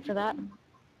people hate it for that.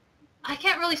 I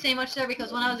can't really say much there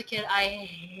because when I was a kid, I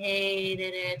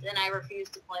hated it, and I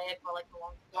refused to play it for, like,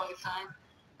 the longest time.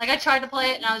 Like, I tried to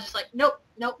play it, and I was just like, nope,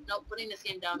 putting this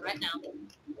game down right now.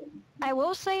 I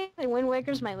will say that Wind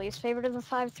Waker's my least favorite of the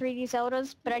 5 3D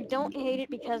Zeldas, but I don't hate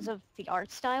it because of the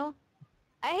art style.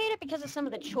 I hate it because of some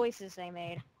of the choices they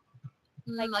made.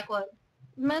 Like what?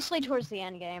 Mostly towards the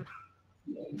end game.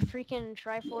 Freaking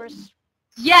Triforce.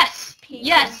 Yes! Peak.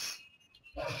 Yes!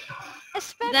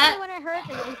 Especially when I heard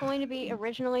that it was going to be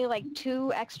originally like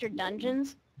 2 extra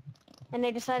dungeons, and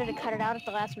they decided to cut it out at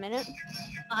the last minute.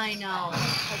 I know.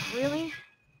 Like, really?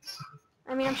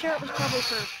 I mean, I'm sure it was probably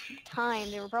for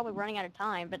time. They were probably running out of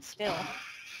time, but still.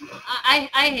 I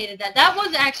hated that. That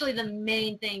was actually the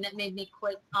main thing that made me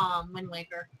quit Wind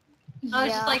Waker. I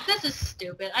was just like, this is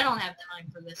stupid. I don't have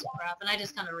time for this crap, and I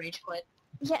just kind of rage quit.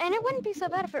 Yeah, and it wouldn't be so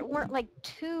bad if it weren't like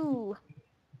 2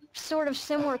 sort of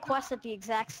similar quests at the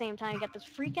exact same time. You got this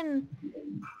freaking...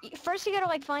 First you gotta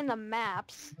like find the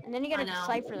maps, and then you gotta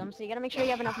decipher them, so you gotta make sure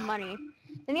you have enough money.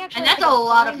 Then you actually and that's a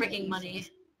lot of freaking money.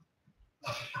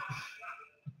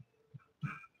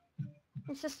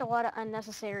 It's just a lot of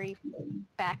unnecessary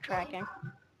backtracking.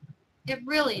 It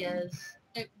really is.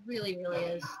 It really, really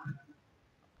is.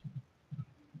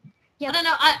 Yeah, I don't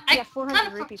know. yeah,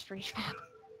 400 rupees for each map.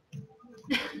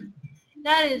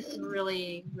 That is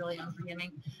really, really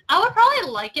unforgiving. I would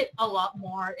probably like it a lot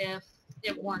more if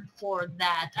it weren't for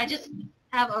that. I just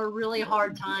have a really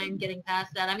hard time getting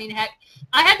past that. I mean, heck,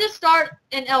 I had to start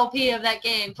an LP of that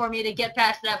game for me to get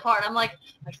past that part. I'm like,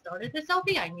 I started this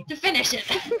LP, I need to finish it.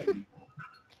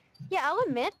 Yeah, I'll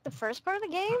admit, the first part of the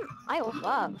game, I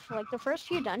love. Like, the first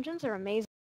few dungeons are amazing.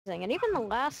 And even the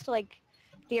last, like,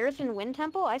 the Earth and Wind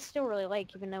Temple, I still really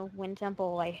like, even though Wind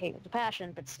Temple I hate with a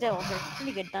passion, but still, they're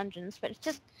pretty good dungeons. But it's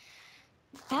just,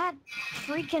 that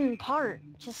freaking part,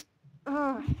 just,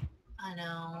 ugh. I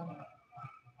know.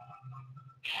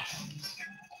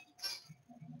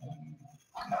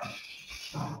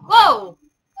 Whoa!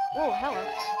 Oh, hello.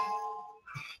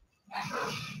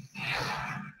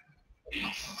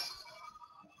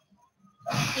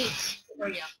 Eat. There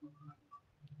we go.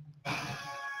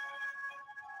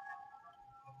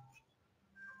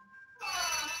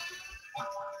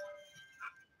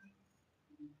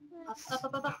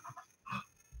 Up.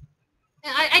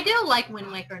 Yeah, I do like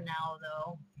Wind Waker now,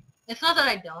 though. It's not that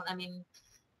I don't. I mean,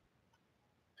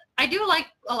 I do like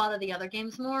a lot of the other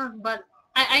games more, but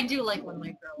I do like Wind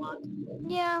Waker a lot.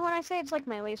 Yeah, when I say it's like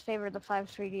my least favorite of the 5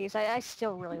 3Ds, I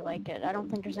still really like it. I don't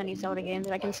think there's any Zelda games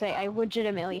that I can say I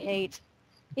legitimately hate.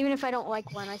 Even if I don't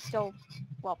like one, I still,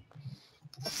 well,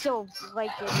 I still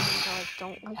like it even though I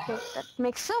don't like it. That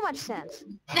makes so much sense.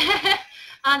 No,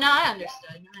 I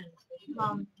understood.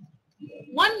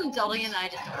 One Zelda game that I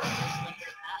just don't understand Link to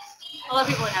the Past. A lot of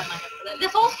people would have my head for that.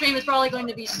 This whole stream is probably going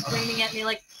to be screaming at me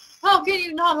like, how can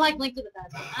you not like Link to the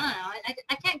Past? I don't know.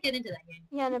 I can't get into that game.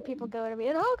 Yeah, and then people go to me,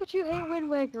 and how could you hate Wind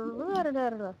Waker? Blah, da, da,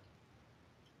 da, da.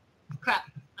 Crap.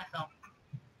 I fell.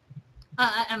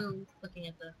 I'm looking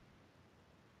at the...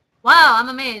 Wow, I'm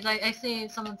amazed. I see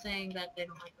someone saying that they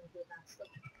don't like Link to the Past. So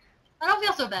I don't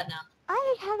feel so bad now.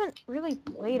 I haven't really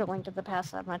played A Link to the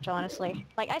Past that much, honestly.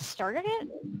 Like, I started it,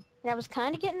 and I was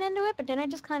kind of getting into it, but then I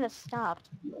just kind of stopped.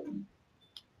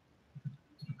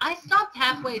 I stopped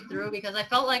halfway through because I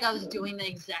felt like I was doing the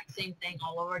exact same thing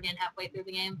all over again halfway through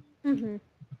the game. Mm-hmm.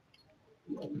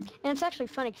 And it's actually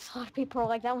funny, because a lot of people are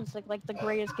like, that one's like the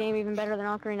greatest game, even better than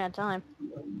Ocarina of Time.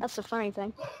 That's the funny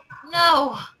thing.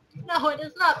 No! No, it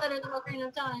is not better than Ocarina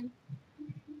of Time.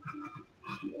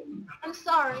 I'm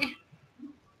sorry.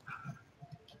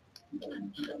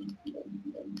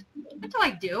 What do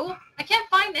I do? I can't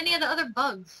find any of the other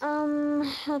bugs.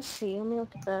 Let's see. Let me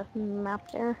look at the map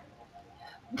there.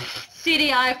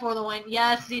 CDI for the win.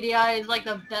 Yes, CDI is like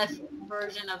the best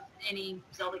version of any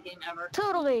Zelda game ever.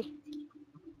 Totally.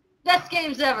 Best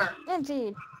games ever.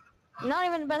 Indeed. Not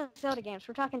even the best Zelda games.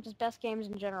 We're talking just best games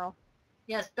in general.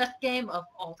 Yes, best game of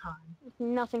all time.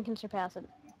 Nothing can surpass it.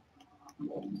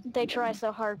 They try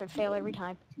so hard but fail every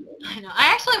time. I know. I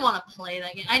actually want to play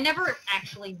that game. I never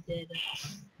actually did.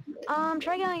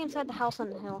 Try going inside the house on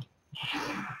the hill.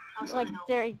 It's like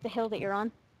there, the hill that you're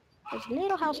on. There's a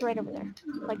little house right over there.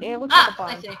 Like, it looks like a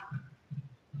barn. I see.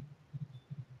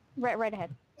 Right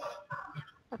ahead.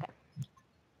 Okay.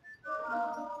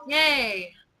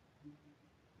 Yay!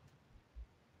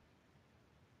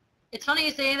 It's funny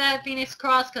you say that, Phoenix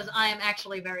Cross, because I am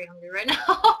actually very hungry right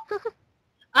now.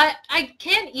 I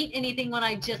can't eat anything when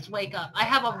I just wake up. I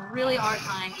have a really hard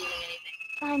time eating anything.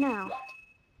 I know.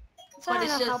 So But I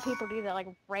it's don't know just... how people do that, like,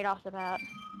 right off the bat.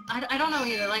 I don't know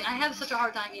either. Like, I have such a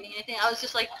hard time eating anything. I was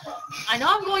just like, I know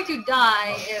I'm going to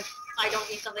die if I don't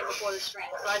eat something before the stream.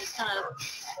 So I just kind of...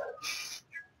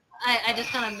 I just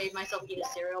kind of made myself eat a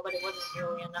cereal, but it wasn't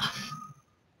nearly enough.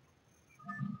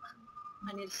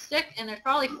 I need a stick, and there's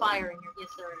probably fire in here. Yes,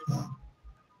 there is.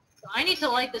 So I need to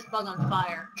light this bug on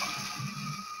fire.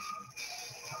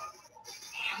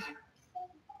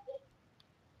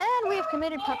 And we have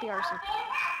committed puppy arson.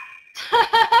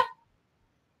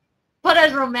 But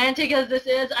as romantic as this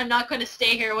is, I'm not going to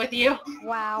stay here with you.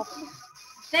 Wow.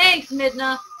 Thanks,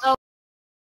 Midna. Oh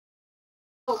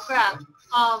crap.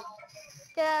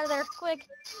 Get out of there, quick.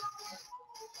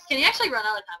 Can you actually run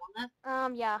out of time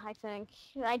on that? Yeah, I think.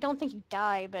 I don't think you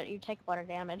die, but you take a lot of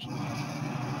damage.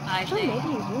 Actually, Maybe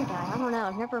you do die. I don't know.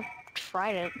 I've never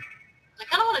tried it. I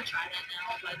kind of want to try that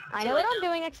now, but... I know what I'm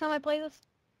doing next time I play this.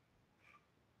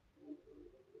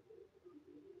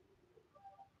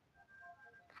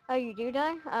 Oh, you do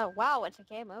die? Oh, wow, it's a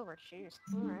game over. Jeez.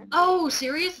 Alright. Oh,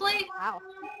 seriously? Wow.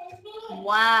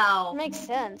 Wow. Makes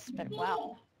sense, but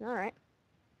wow. Alright.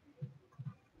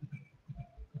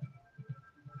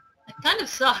 It kind of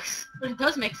sucks, but it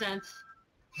does make sense.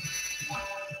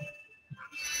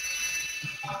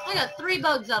 I got 3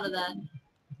 bugs out of that.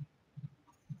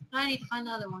 I need to find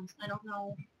the other ones. I don't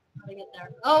know how to get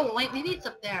there. Oh, wait, maybe it's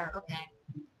up there. Okay.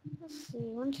 Let's see.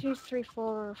 1, 2, 3,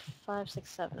 4, 5, 6,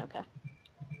 7. Okay.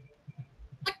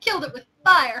 I killed it with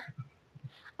fire.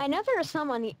 I know there are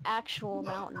some on the actual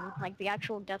mountain, like the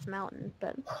actual Death Mountain,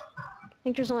 but I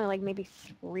think there's only like maybe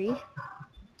 3,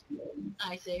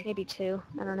 I see. maybe 2.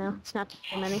 I don't know. It's not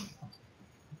too many.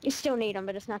 You still need them,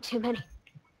 but it's not too many.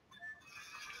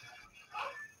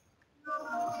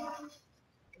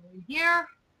 Go in here.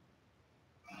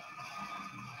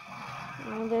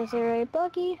 And there's a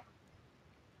buggy.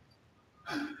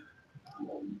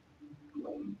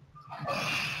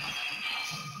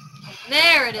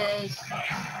 There it is.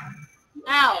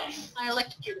 Ow. I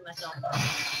electrocuted myself.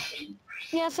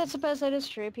 Yes, I suppose that is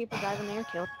true. People die when they are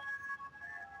killed.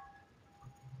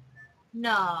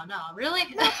 No, really?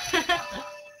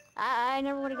 I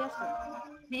never would have guessed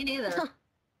it. Me neither.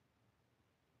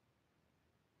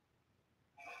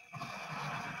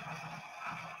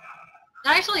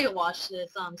 I actually watched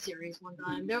this series one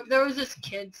time. There was this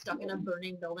kid stuck in a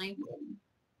burning building,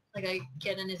 like a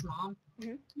kid and his mom,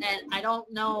 Mhm. and I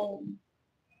don't know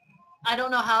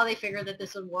how they figured that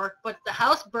this would work, but the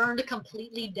house burned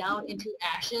completely down into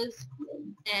ashes,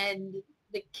 and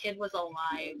the kid was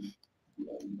alive.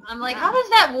 I'm like, how does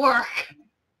that work?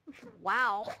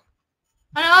 Wow.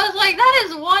 And I was like, that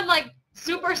is one like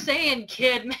Super Saiyan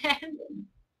kid, man.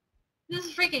 This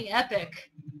is freaking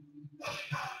epic.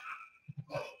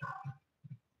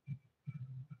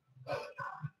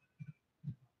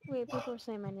 Wait, people were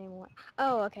saying my name. What?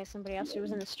 Oh, okay, somebody else who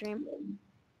was in the stream.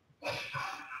 How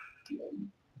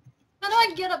do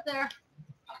I get up there?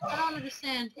 I don't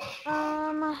understand.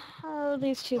 Oh,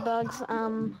 these 2 bugs.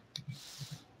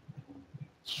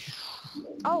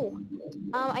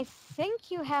 I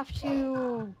think you have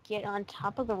to get on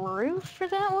top of the roof for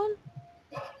that one.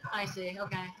 I see,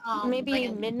 okay. Maybe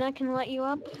Midna can let you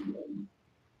up.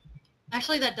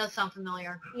 Actually, that does sound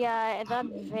familiar. Yeah, that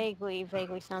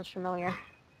vaguely sounds familiar.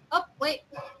 Oh, wait.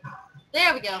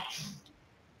 There we go.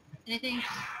 Anything?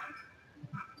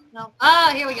 No.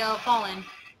 Ah, here we go. Fallen.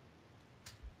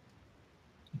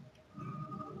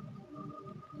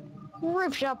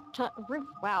 Rooftop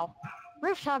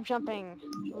jumping.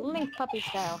 Link puppy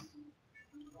style.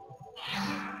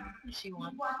 What does she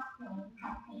want?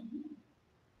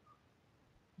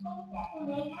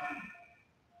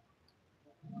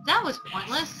 That was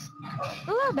pointless.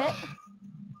 A little bit.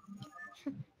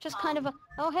 Just kind of a,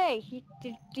 oh hey,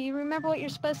 do you remember what you're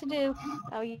supposed to do?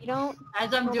 Oh, you don't?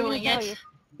 As I'm Well, we're doing gonna it.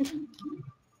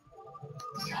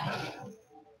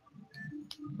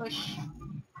 Push.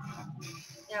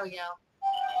 There we go.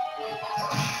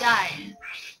 Die.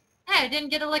 Hey, I didn't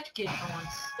get electrocuted for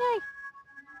once. Yay.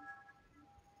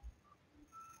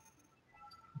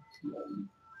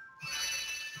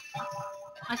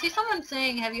 I see someone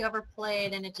saying, have you ever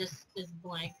played, and it just is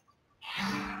blank.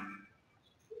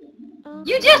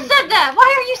 You just said that!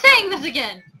 Why are you saying this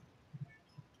again?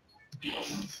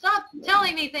 Stop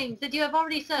telling me things that you have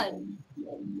already said.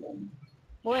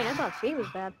 Boy, I thought Fee was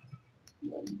bad.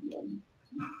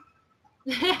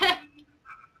 You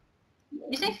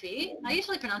say Fee? I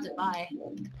usually pronounce it Bye.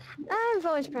 I've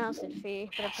always pronounced it Fee,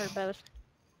 but I've heard both.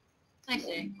 I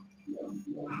see.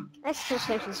 I still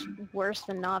say she's worse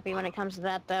than Navi when it comes to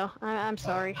that, though. I'm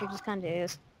sorry, she just kind of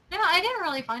is. No, I didn't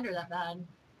really find her that bad.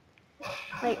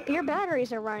 Like, your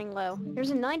batteries are running low.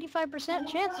 There's a 95%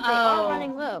 chance that they are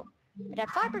running low. But that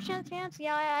 5% chance,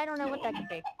 yeah, I don't know what that could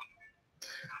be.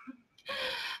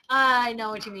 I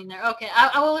know what you mean there. Okay,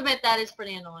 I will admit that is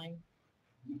pretty annoying.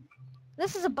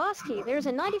 This is a boss key. There's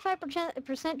a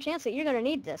 95% chance that you're going to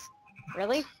need this.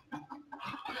 Really?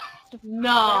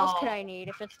 No. What else could I need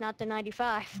if it's not the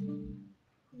 95?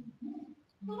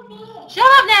 Shut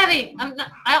up, Navi!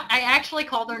 I actually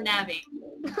called her Navi.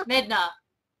 Midna.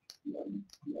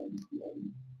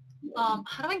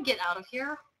 How do I get out of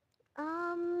here?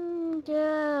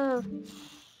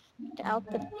 Out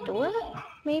the door?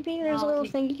 Maybe there's a little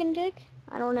thing you can dig?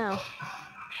 I don't know.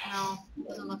 No,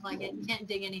 doesn't look like it. You can't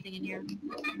dig anything in here. Wait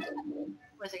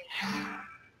a second.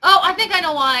 Oh, I think I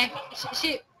know why.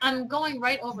 I'm going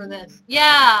right over this.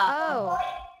 Yeah! Oh,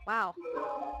 wow.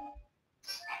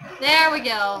 There we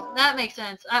go. That makes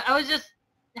sense. I was just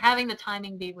having the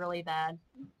timing be really bad.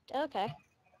 Okay.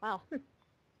 Wow.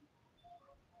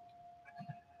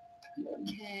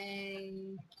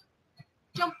 Okay.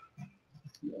 Jump!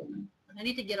 I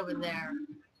need to get over there.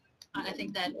 I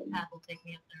think that path will take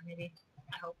me up there, maybe.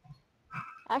 I hope.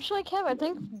 Actually, Kev, I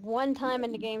think one time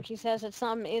in the game she says that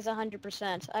some is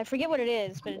 100%. I forget what it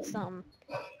is, but it's some.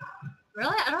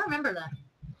 Really? I don't remember that.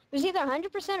 It was either 100%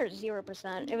 or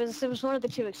 0%. It was one of the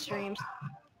two extremes.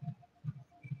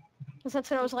 Because that's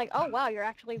when I was like, oh wow, you're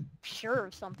actually sure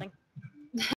of something.